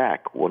cut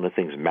back? One of the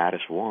things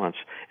Mattis wants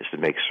is to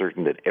make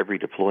certain that every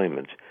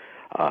deployment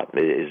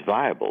is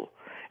viable.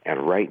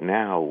 And right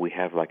now, we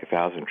have like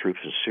 1,000 troops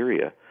in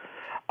Syria,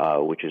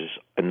 which is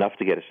enough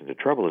to get us into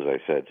trouble, as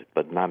I said,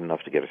 but not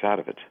enough to get us out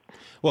of it.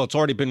 Well, it's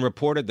already been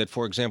reported that,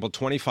 for example,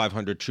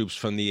 2,500 troops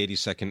from the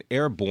 82nd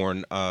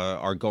Airborne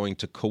are going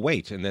to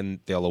Kuwait, and then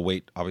they'll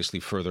await, obviously,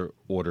 further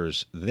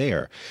orders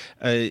there.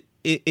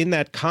 In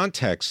that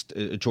context,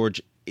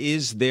 George,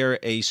 is there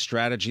a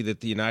strategy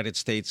that the United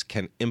States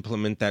can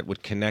implement that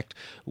would connect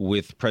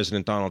with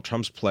President Donald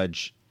Trump's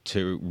pledge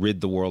to rid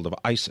the world of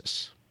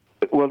ISIS?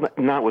 Well,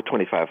 not with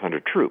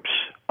 2,500 troops.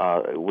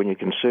 When you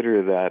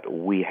consider that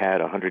we had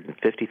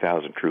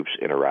 150,000 troops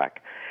in Iraq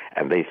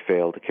and they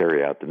failed to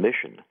carry out the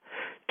mission,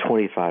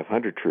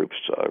 2,500 troops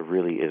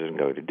really isn't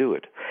going to do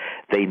it.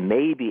 They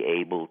may be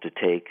able to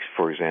take,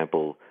 for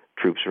example,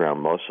 troops around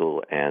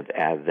Mosul and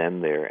add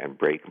them there and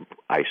break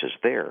ISIS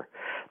there.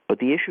 But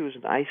the issue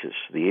isn't ISIS.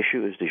 The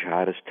issue is the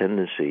jihadist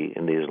tendency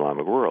in the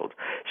Islamic world.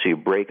 So you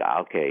break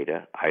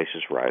al-Qaeda,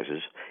 ISIS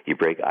rises. You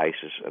break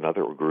ISIS,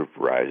 another group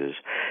rises.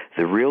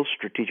 The real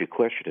strategic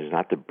question is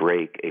not to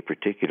break a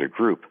particular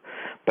group,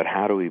 but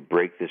how do we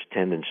break this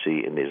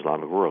tendency in the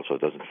Islamic world so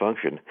it doesn't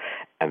function?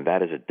 And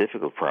that is a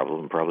difficult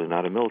problem, probably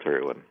not a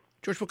military one.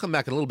 George, we'll come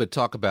back in a little bit,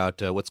 talk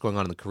about what's going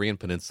on in the Korean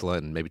Peninsula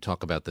and maybe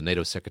talk about the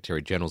NATO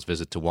Secretary General's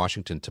visit to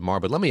Washington tomorrow.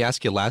 But let me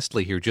ask you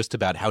lastly here just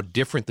about how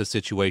different the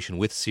situation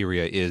with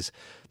Syria is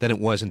than it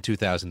was in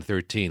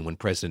 2013 when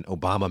President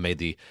Obama made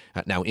the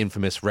now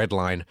infamous red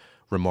line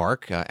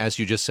remark. As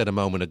you just said a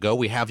moment ago,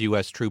 we have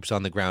U.S. troops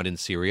on the ground in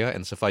Syria,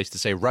 and suffice to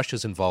say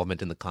Russia's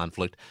involvement in the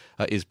conflict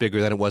is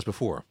bigger than it was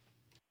before.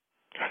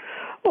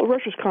 Well,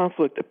 Russia's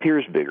conflict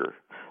appears bigger,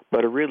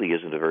 but it really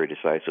isn't a very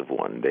decisive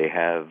one. They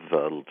have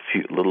a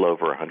little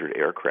over 100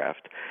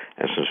 aircraft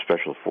and some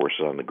special forces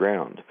on the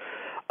ground.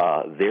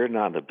 They're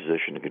not in a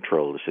position to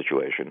control the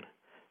situation.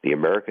 The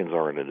Americans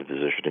aren't in a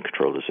position to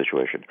control the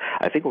situation.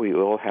 I think what we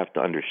all have to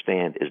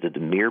understand is that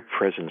the mere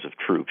presence of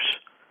troops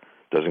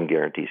doesn't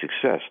guarantee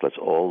success. Let's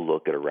all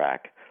look at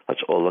Iraq. Let's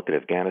all look at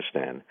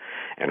Afghanistan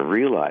and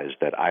realize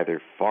that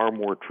either far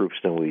more troops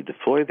than we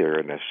deploy there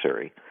are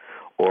necessary,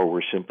 or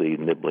we're simply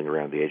nibbling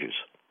around the edges.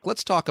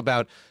 Let's talk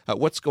about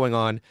what's going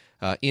on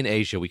in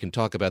Asia. We can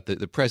talk about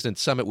the President's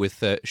summit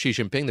with Xi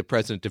Jinping, the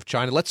president of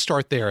China. Let's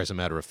start there, as a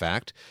matter of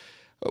fact.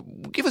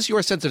 Give us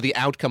your sense of the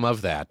outcome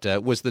of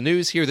that. Was the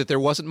news here that there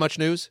wasn't much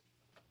news?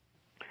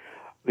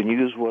 The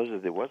news was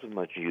that there wasn't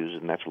much news,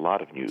 and that's a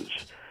lot of news.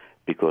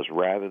 because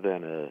rather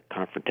than a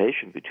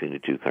confrontation between the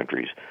two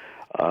countries,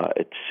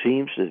 it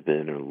seems to have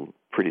been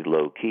pretty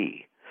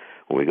low-key.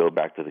 When we go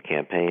back to the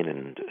campaign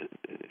and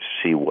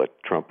see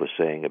what Trump was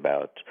saying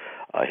about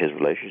his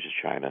relations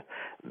to China,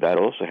 that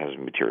also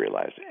hasn't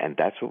materialized. And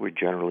that's what we're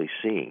generally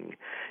seeing,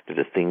 that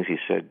the things he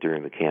said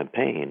during the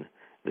campaign,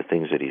 the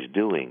things that he's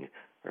doing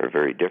are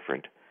very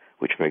different,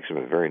 which makes him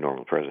a very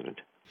normal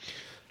president.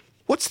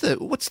 What's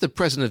the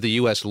president of the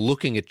U.S.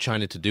 looking at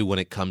China to do when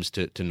it comes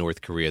to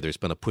North Korea? There's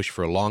been a push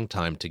for a long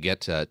time to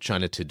get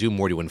China to do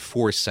more to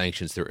enforce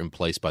sanctions that are in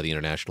place by the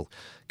international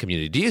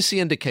community. Do you see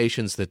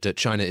indications that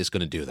China is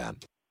going to do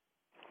that?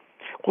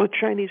 Well, the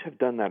Chinese have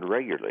done that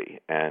regularly.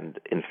 And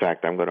in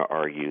fact, I'm going to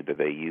argue that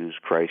they use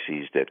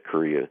crises that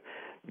Korea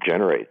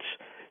generates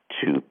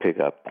to pick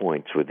up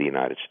points with the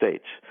United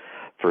States.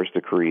 First,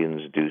 the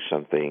Koreans do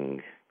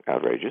something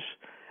outrageous.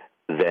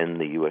 Then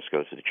the U.S.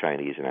 goes to the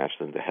Chinese and asks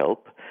them to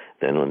help.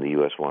 Then when the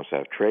U.S. wants to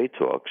have trade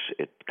talks,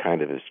 it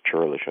kind of is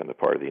churlish on the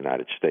part of the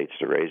United States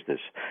to raise this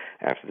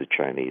after the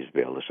Chinese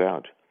bail us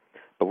out.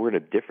 But we're in a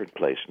different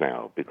place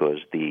now because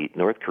the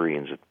North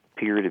Koreans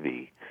appear to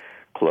be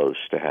close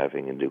to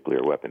having a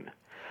nuclear weapon.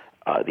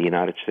 The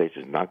United States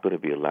is not going to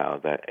be able to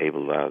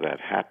allow that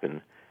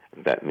happen.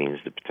 That means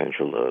the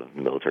potential of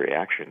military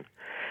action.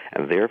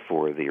 And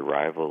therefore, the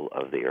arrival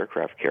of the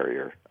aircraft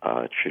carrier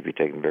should be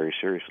taken very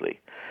seriously.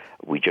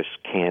 We just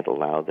can't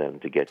allow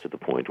them to get to the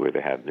point where they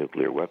have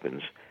nuclear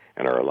weapons,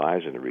 and our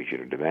allies in the region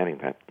are demanding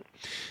that.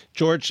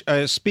 George,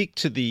 speak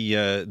to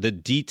the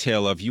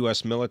detail of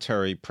U.S.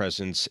 military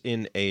presence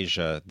in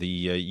Asia, the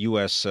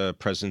U.S.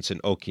 presence in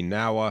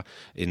Okinawa,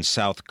 in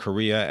South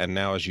Korea, and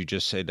now, as you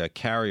just said, a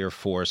carrier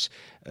force.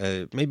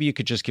 Maybe you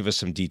could just give us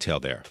some detail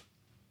there.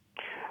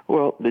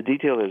 Well, the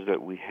detail is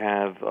that we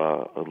have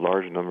a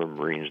large number of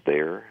Marines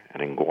there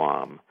and in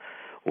Guam.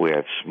 We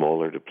have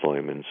smaller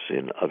deployments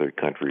in other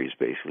countries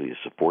basically to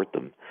support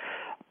them.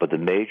 But the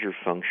major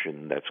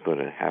function that's going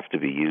to have to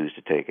be used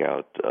to take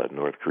out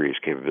North Korea's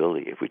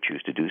capability, if we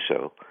choose to do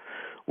so,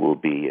 will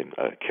be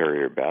a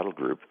carrier battle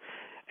group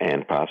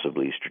and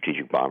possibly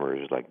strategic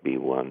bombers like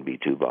B-1,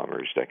 B-2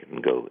 bombers that can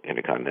go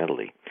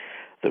intercontinentally.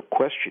 The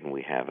question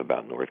we have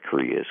about North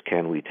Korea is,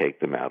 can we take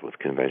them out with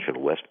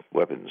conventional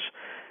weapons?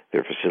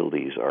 Their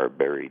facilities are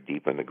buried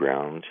deep in the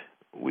ground,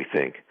 we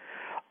think.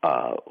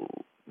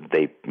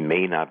 They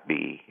may not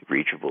be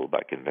reachable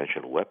by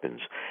conventional weapons,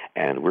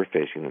 and we're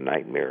facing the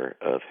nightmare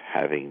of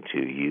having to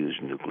use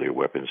nuclear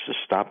weapons to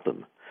stop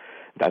them.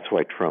 That's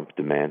why Trump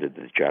demanded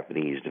that the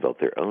Japanese develop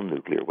their own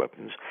nuclear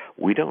weapons.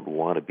 We don't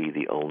want to be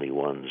the only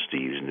ones to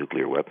use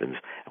nuclear weapons,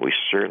 and we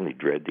certainly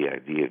dread the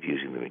idea of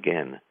using them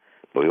again,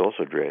 but we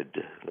also dread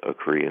a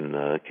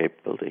Korean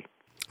capability.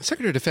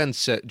 Secretary of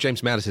Defense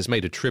James Mattis has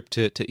made a trip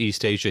to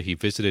East Asia. He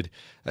visited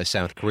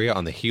South Korea.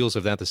 On the heels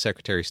of that, the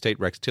Secretary of State,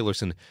 Rex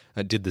Tillerson,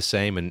 did the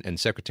same, and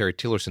Secretary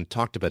Tillerson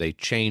talked about a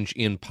change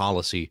in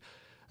policy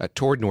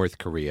toward North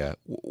Korea.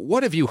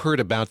 What have you heard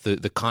about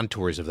the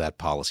contours of that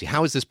policy?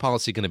 How is this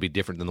policy going to be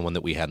different than the one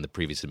that we had in the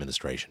previous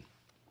administration?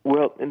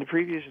 Well, in the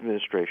previous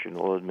administration,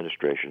 all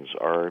administrations,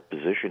 our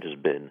position has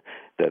been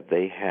that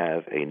they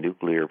have a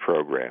nuclear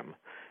program.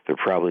 They're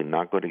probably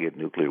not going to get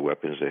nuclear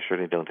weapons. They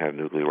certainly don't have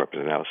nuclear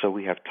weapons now, so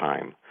we have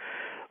time.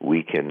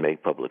 We can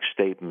make public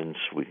statements,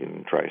 we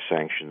can try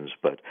sanctions,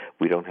 but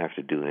we don't have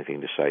to do anything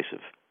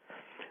decisive.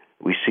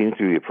 We seem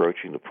to be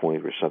approaching the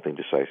point where something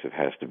decisive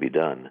has to be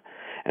done,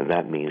 and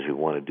that means we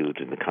want to do it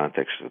in the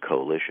context of a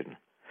coalition.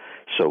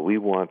 So we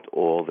want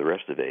all the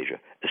rest of Asia,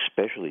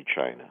 especially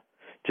China,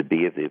 to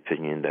be of the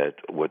opinion that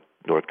what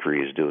North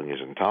Korea is doing is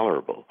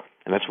intolerable.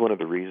 And that's one of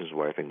the reasons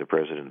why I think the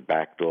president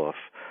backed off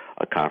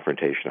a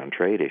confrontation on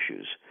trade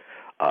issues.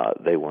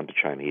 They want the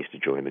Chinese to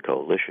join the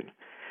coalition.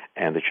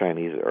 And the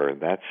Chinese are, in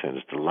that sense,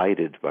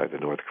 delighted by the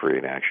North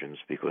Korean actions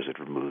because it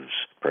removes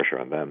pressure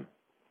on them.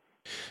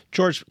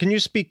 George, can you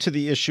speak to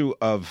the issue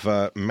of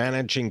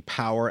managing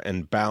power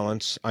and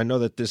balance? I know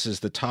that this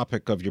is the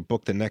topic of your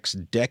book, The Next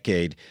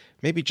Decade.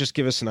 Maybe just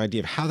give us an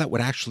idea of how that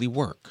would actually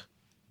work.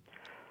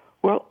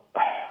 Well,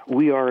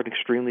 we are an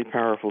extremely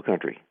powerful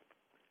country.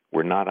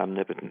 We're not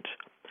omnipotent.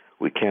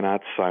 We cannot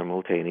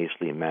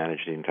simultaneously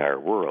manage the entire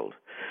world.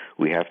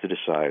 We have to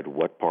decide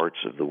what parts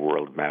of the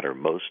world matter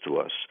most to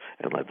us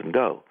and let them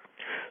go.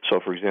 So,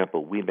 for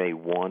example, we may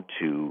want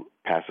to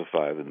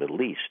pacify the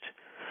Middle East,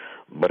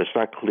 but it's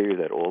not clear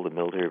that all the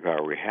military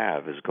power we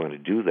have is going to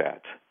do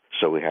that.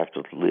 So we have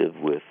to live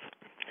with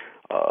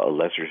a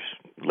less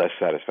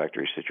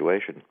satisfactory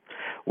situation.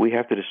 We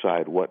have to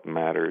decide what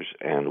matters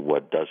and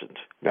what doesn't.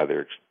 Now,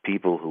 there are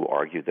people who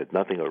argue that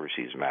nothing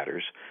overseas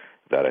matters.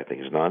 That, I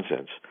think, is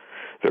nonsense.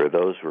 There are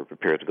those who are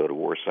prepared to go to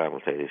war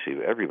simultaneously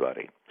with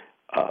everybody.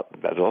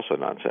 That's also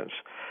nonsense.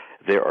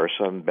 There are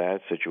some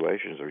bad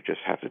situations that we just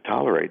have to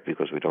tolerate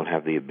because we don't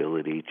have the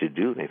ability to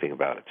do anything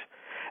about it.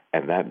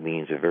 And that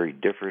means a very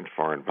different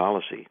foreign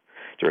policy.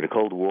 During the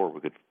Cold War,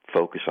 we could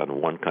focus on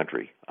one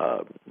country,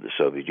 the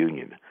Soviet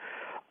Union.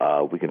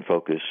 We can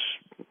focus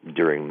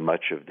during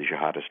much of the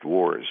jihadist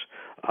wars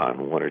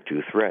on one or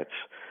two threats.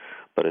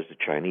 But as the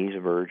Chinese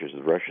emerge, as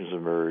the Russians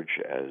emerge,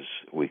 as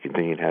we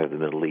continue to have the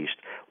Middle East,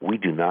 we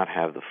do not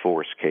have the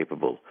force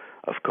capable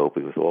of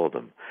coping with all of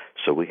them.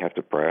 So we have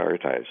to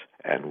prioritize,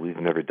 and we've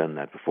never done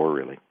that before,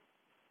 really.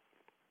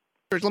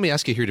 George, let me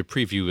ask you here to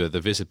preview the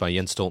visit by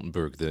Jens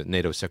Stoltenberg, the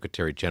NATO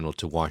Secretary General,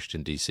 to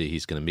Washington, D.C.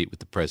 He's going to meet with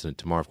the president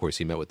tomorrow. Of course,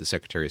 he met with the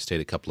Secretary of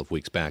State a couple of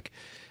weeks back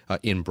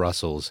in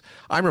Brussels.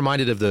 I'm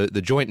reminded of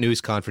the joint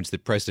news conference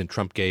that President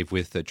Trump gave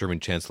with German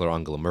Chancellor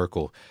Angela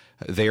Merkel.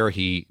 There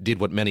he did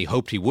what many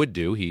hoped he would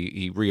do.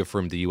 He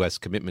reaffirmed the U.S.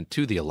 commitment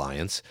to the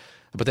alliance,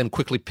 but then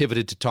quickly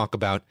pivoted to talk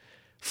about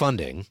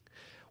funding.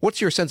 What's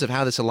your sense of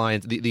how this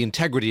alliance, the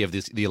integrity of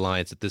the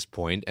alliance at this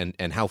point,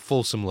 and how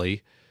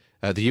fulsomely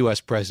the U.S.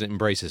 president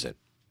embraces it?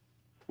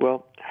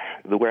 Well,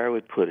 the way I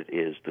would put it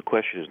is the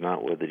question is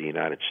not whether the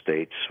United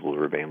States will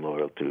remain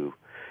loyal to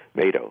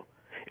NATO.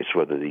 It's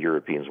whether the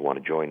Europeans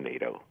want to join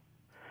NATO.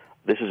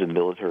 This is a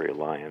military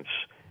alliance.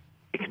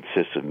 It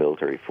consists of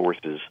military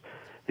forces.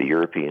 The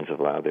Europeans have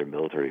allowed their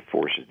military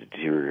forces to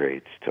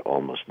deteriorate to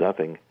almost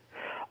nothing.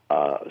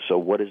 So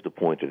what is the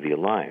point of the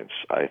alliance?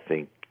 I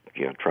think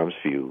Trump's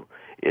view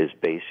is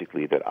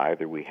basically that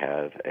either we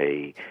have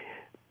a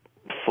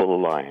full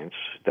alliance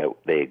that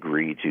they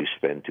agree to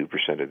spend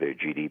 2% of their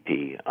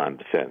GDP on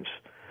defense,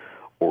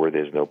 or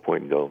there's no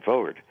point in going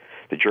forward.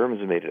 The Germans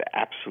have made it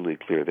absolutely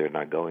clear they're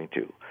not going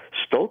to.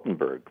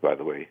 Stoltenberg, by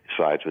the way,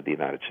 sides with the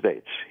United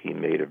States. He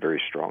made a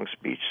very strong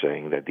speech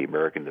saying that the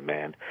American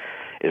demand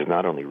is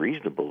not only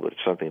reasonable, but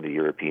it's something the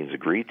Europeans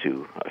agreed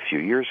to a few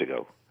years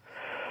ago.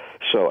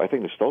 So I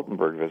think the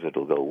Stoltenberg visit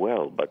will go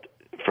well, but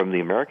from the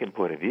American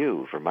point of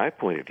view, from my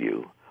point of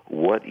view,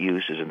 what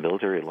use is a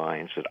military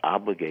alliance that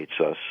obligates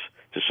us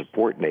to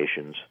support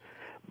nations,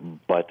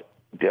 but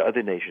the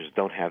other nations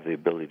don't have the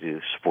ability to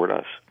support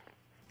us?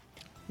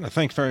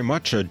 Thanks very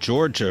much,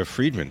 George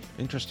Friedman.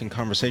 Interesting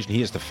conversation.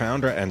 He is the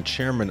founder and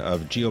chairman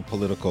of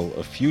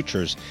Geopolitical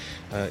Futures,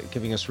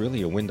 giving us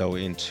really a window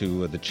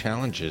into the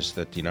challenges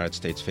that the United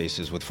States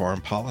faces with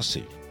foreign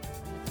policy.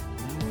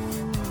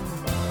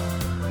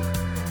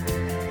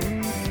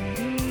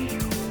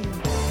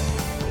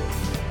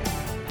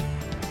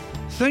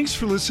 Thanks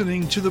for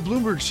listening to the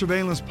Bloomberg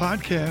Surveillance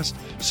Podcast.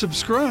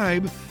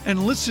 Subscribe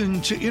and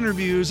listen to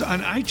interviews on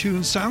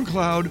iTunes,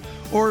 SoundCloud,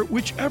 or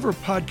whichever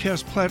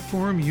podcast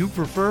platform you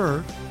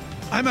prefer.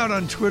 I'm out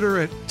on Twitter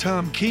at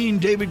Tom Keene.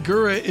 David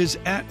Gura is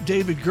at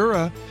David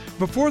Gura.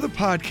 Before the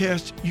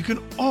podcast, you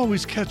can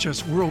always catch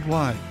us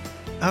worldwide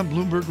on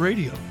Bloomberg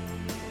Radio.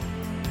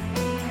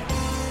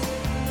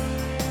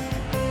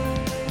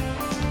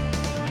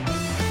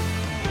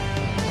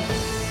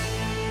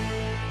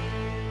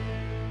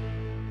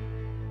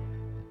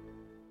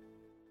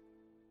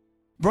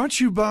 Brought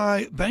to you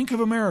by Bank of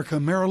America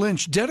Merrill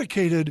Lynch,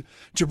 dedicated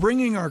to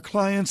bringing our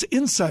clients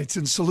insights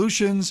and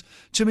solutions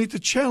to meet the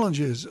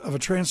challenges of a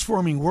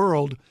transforming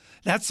world.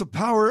 That's the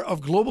power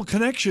of global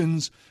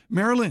connections.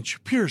 Merrill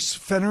Lynch, Pierce,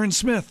 Fenner &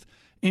 Smith,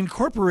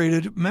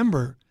 Incorporated,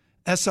 member,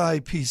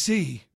 SIPC.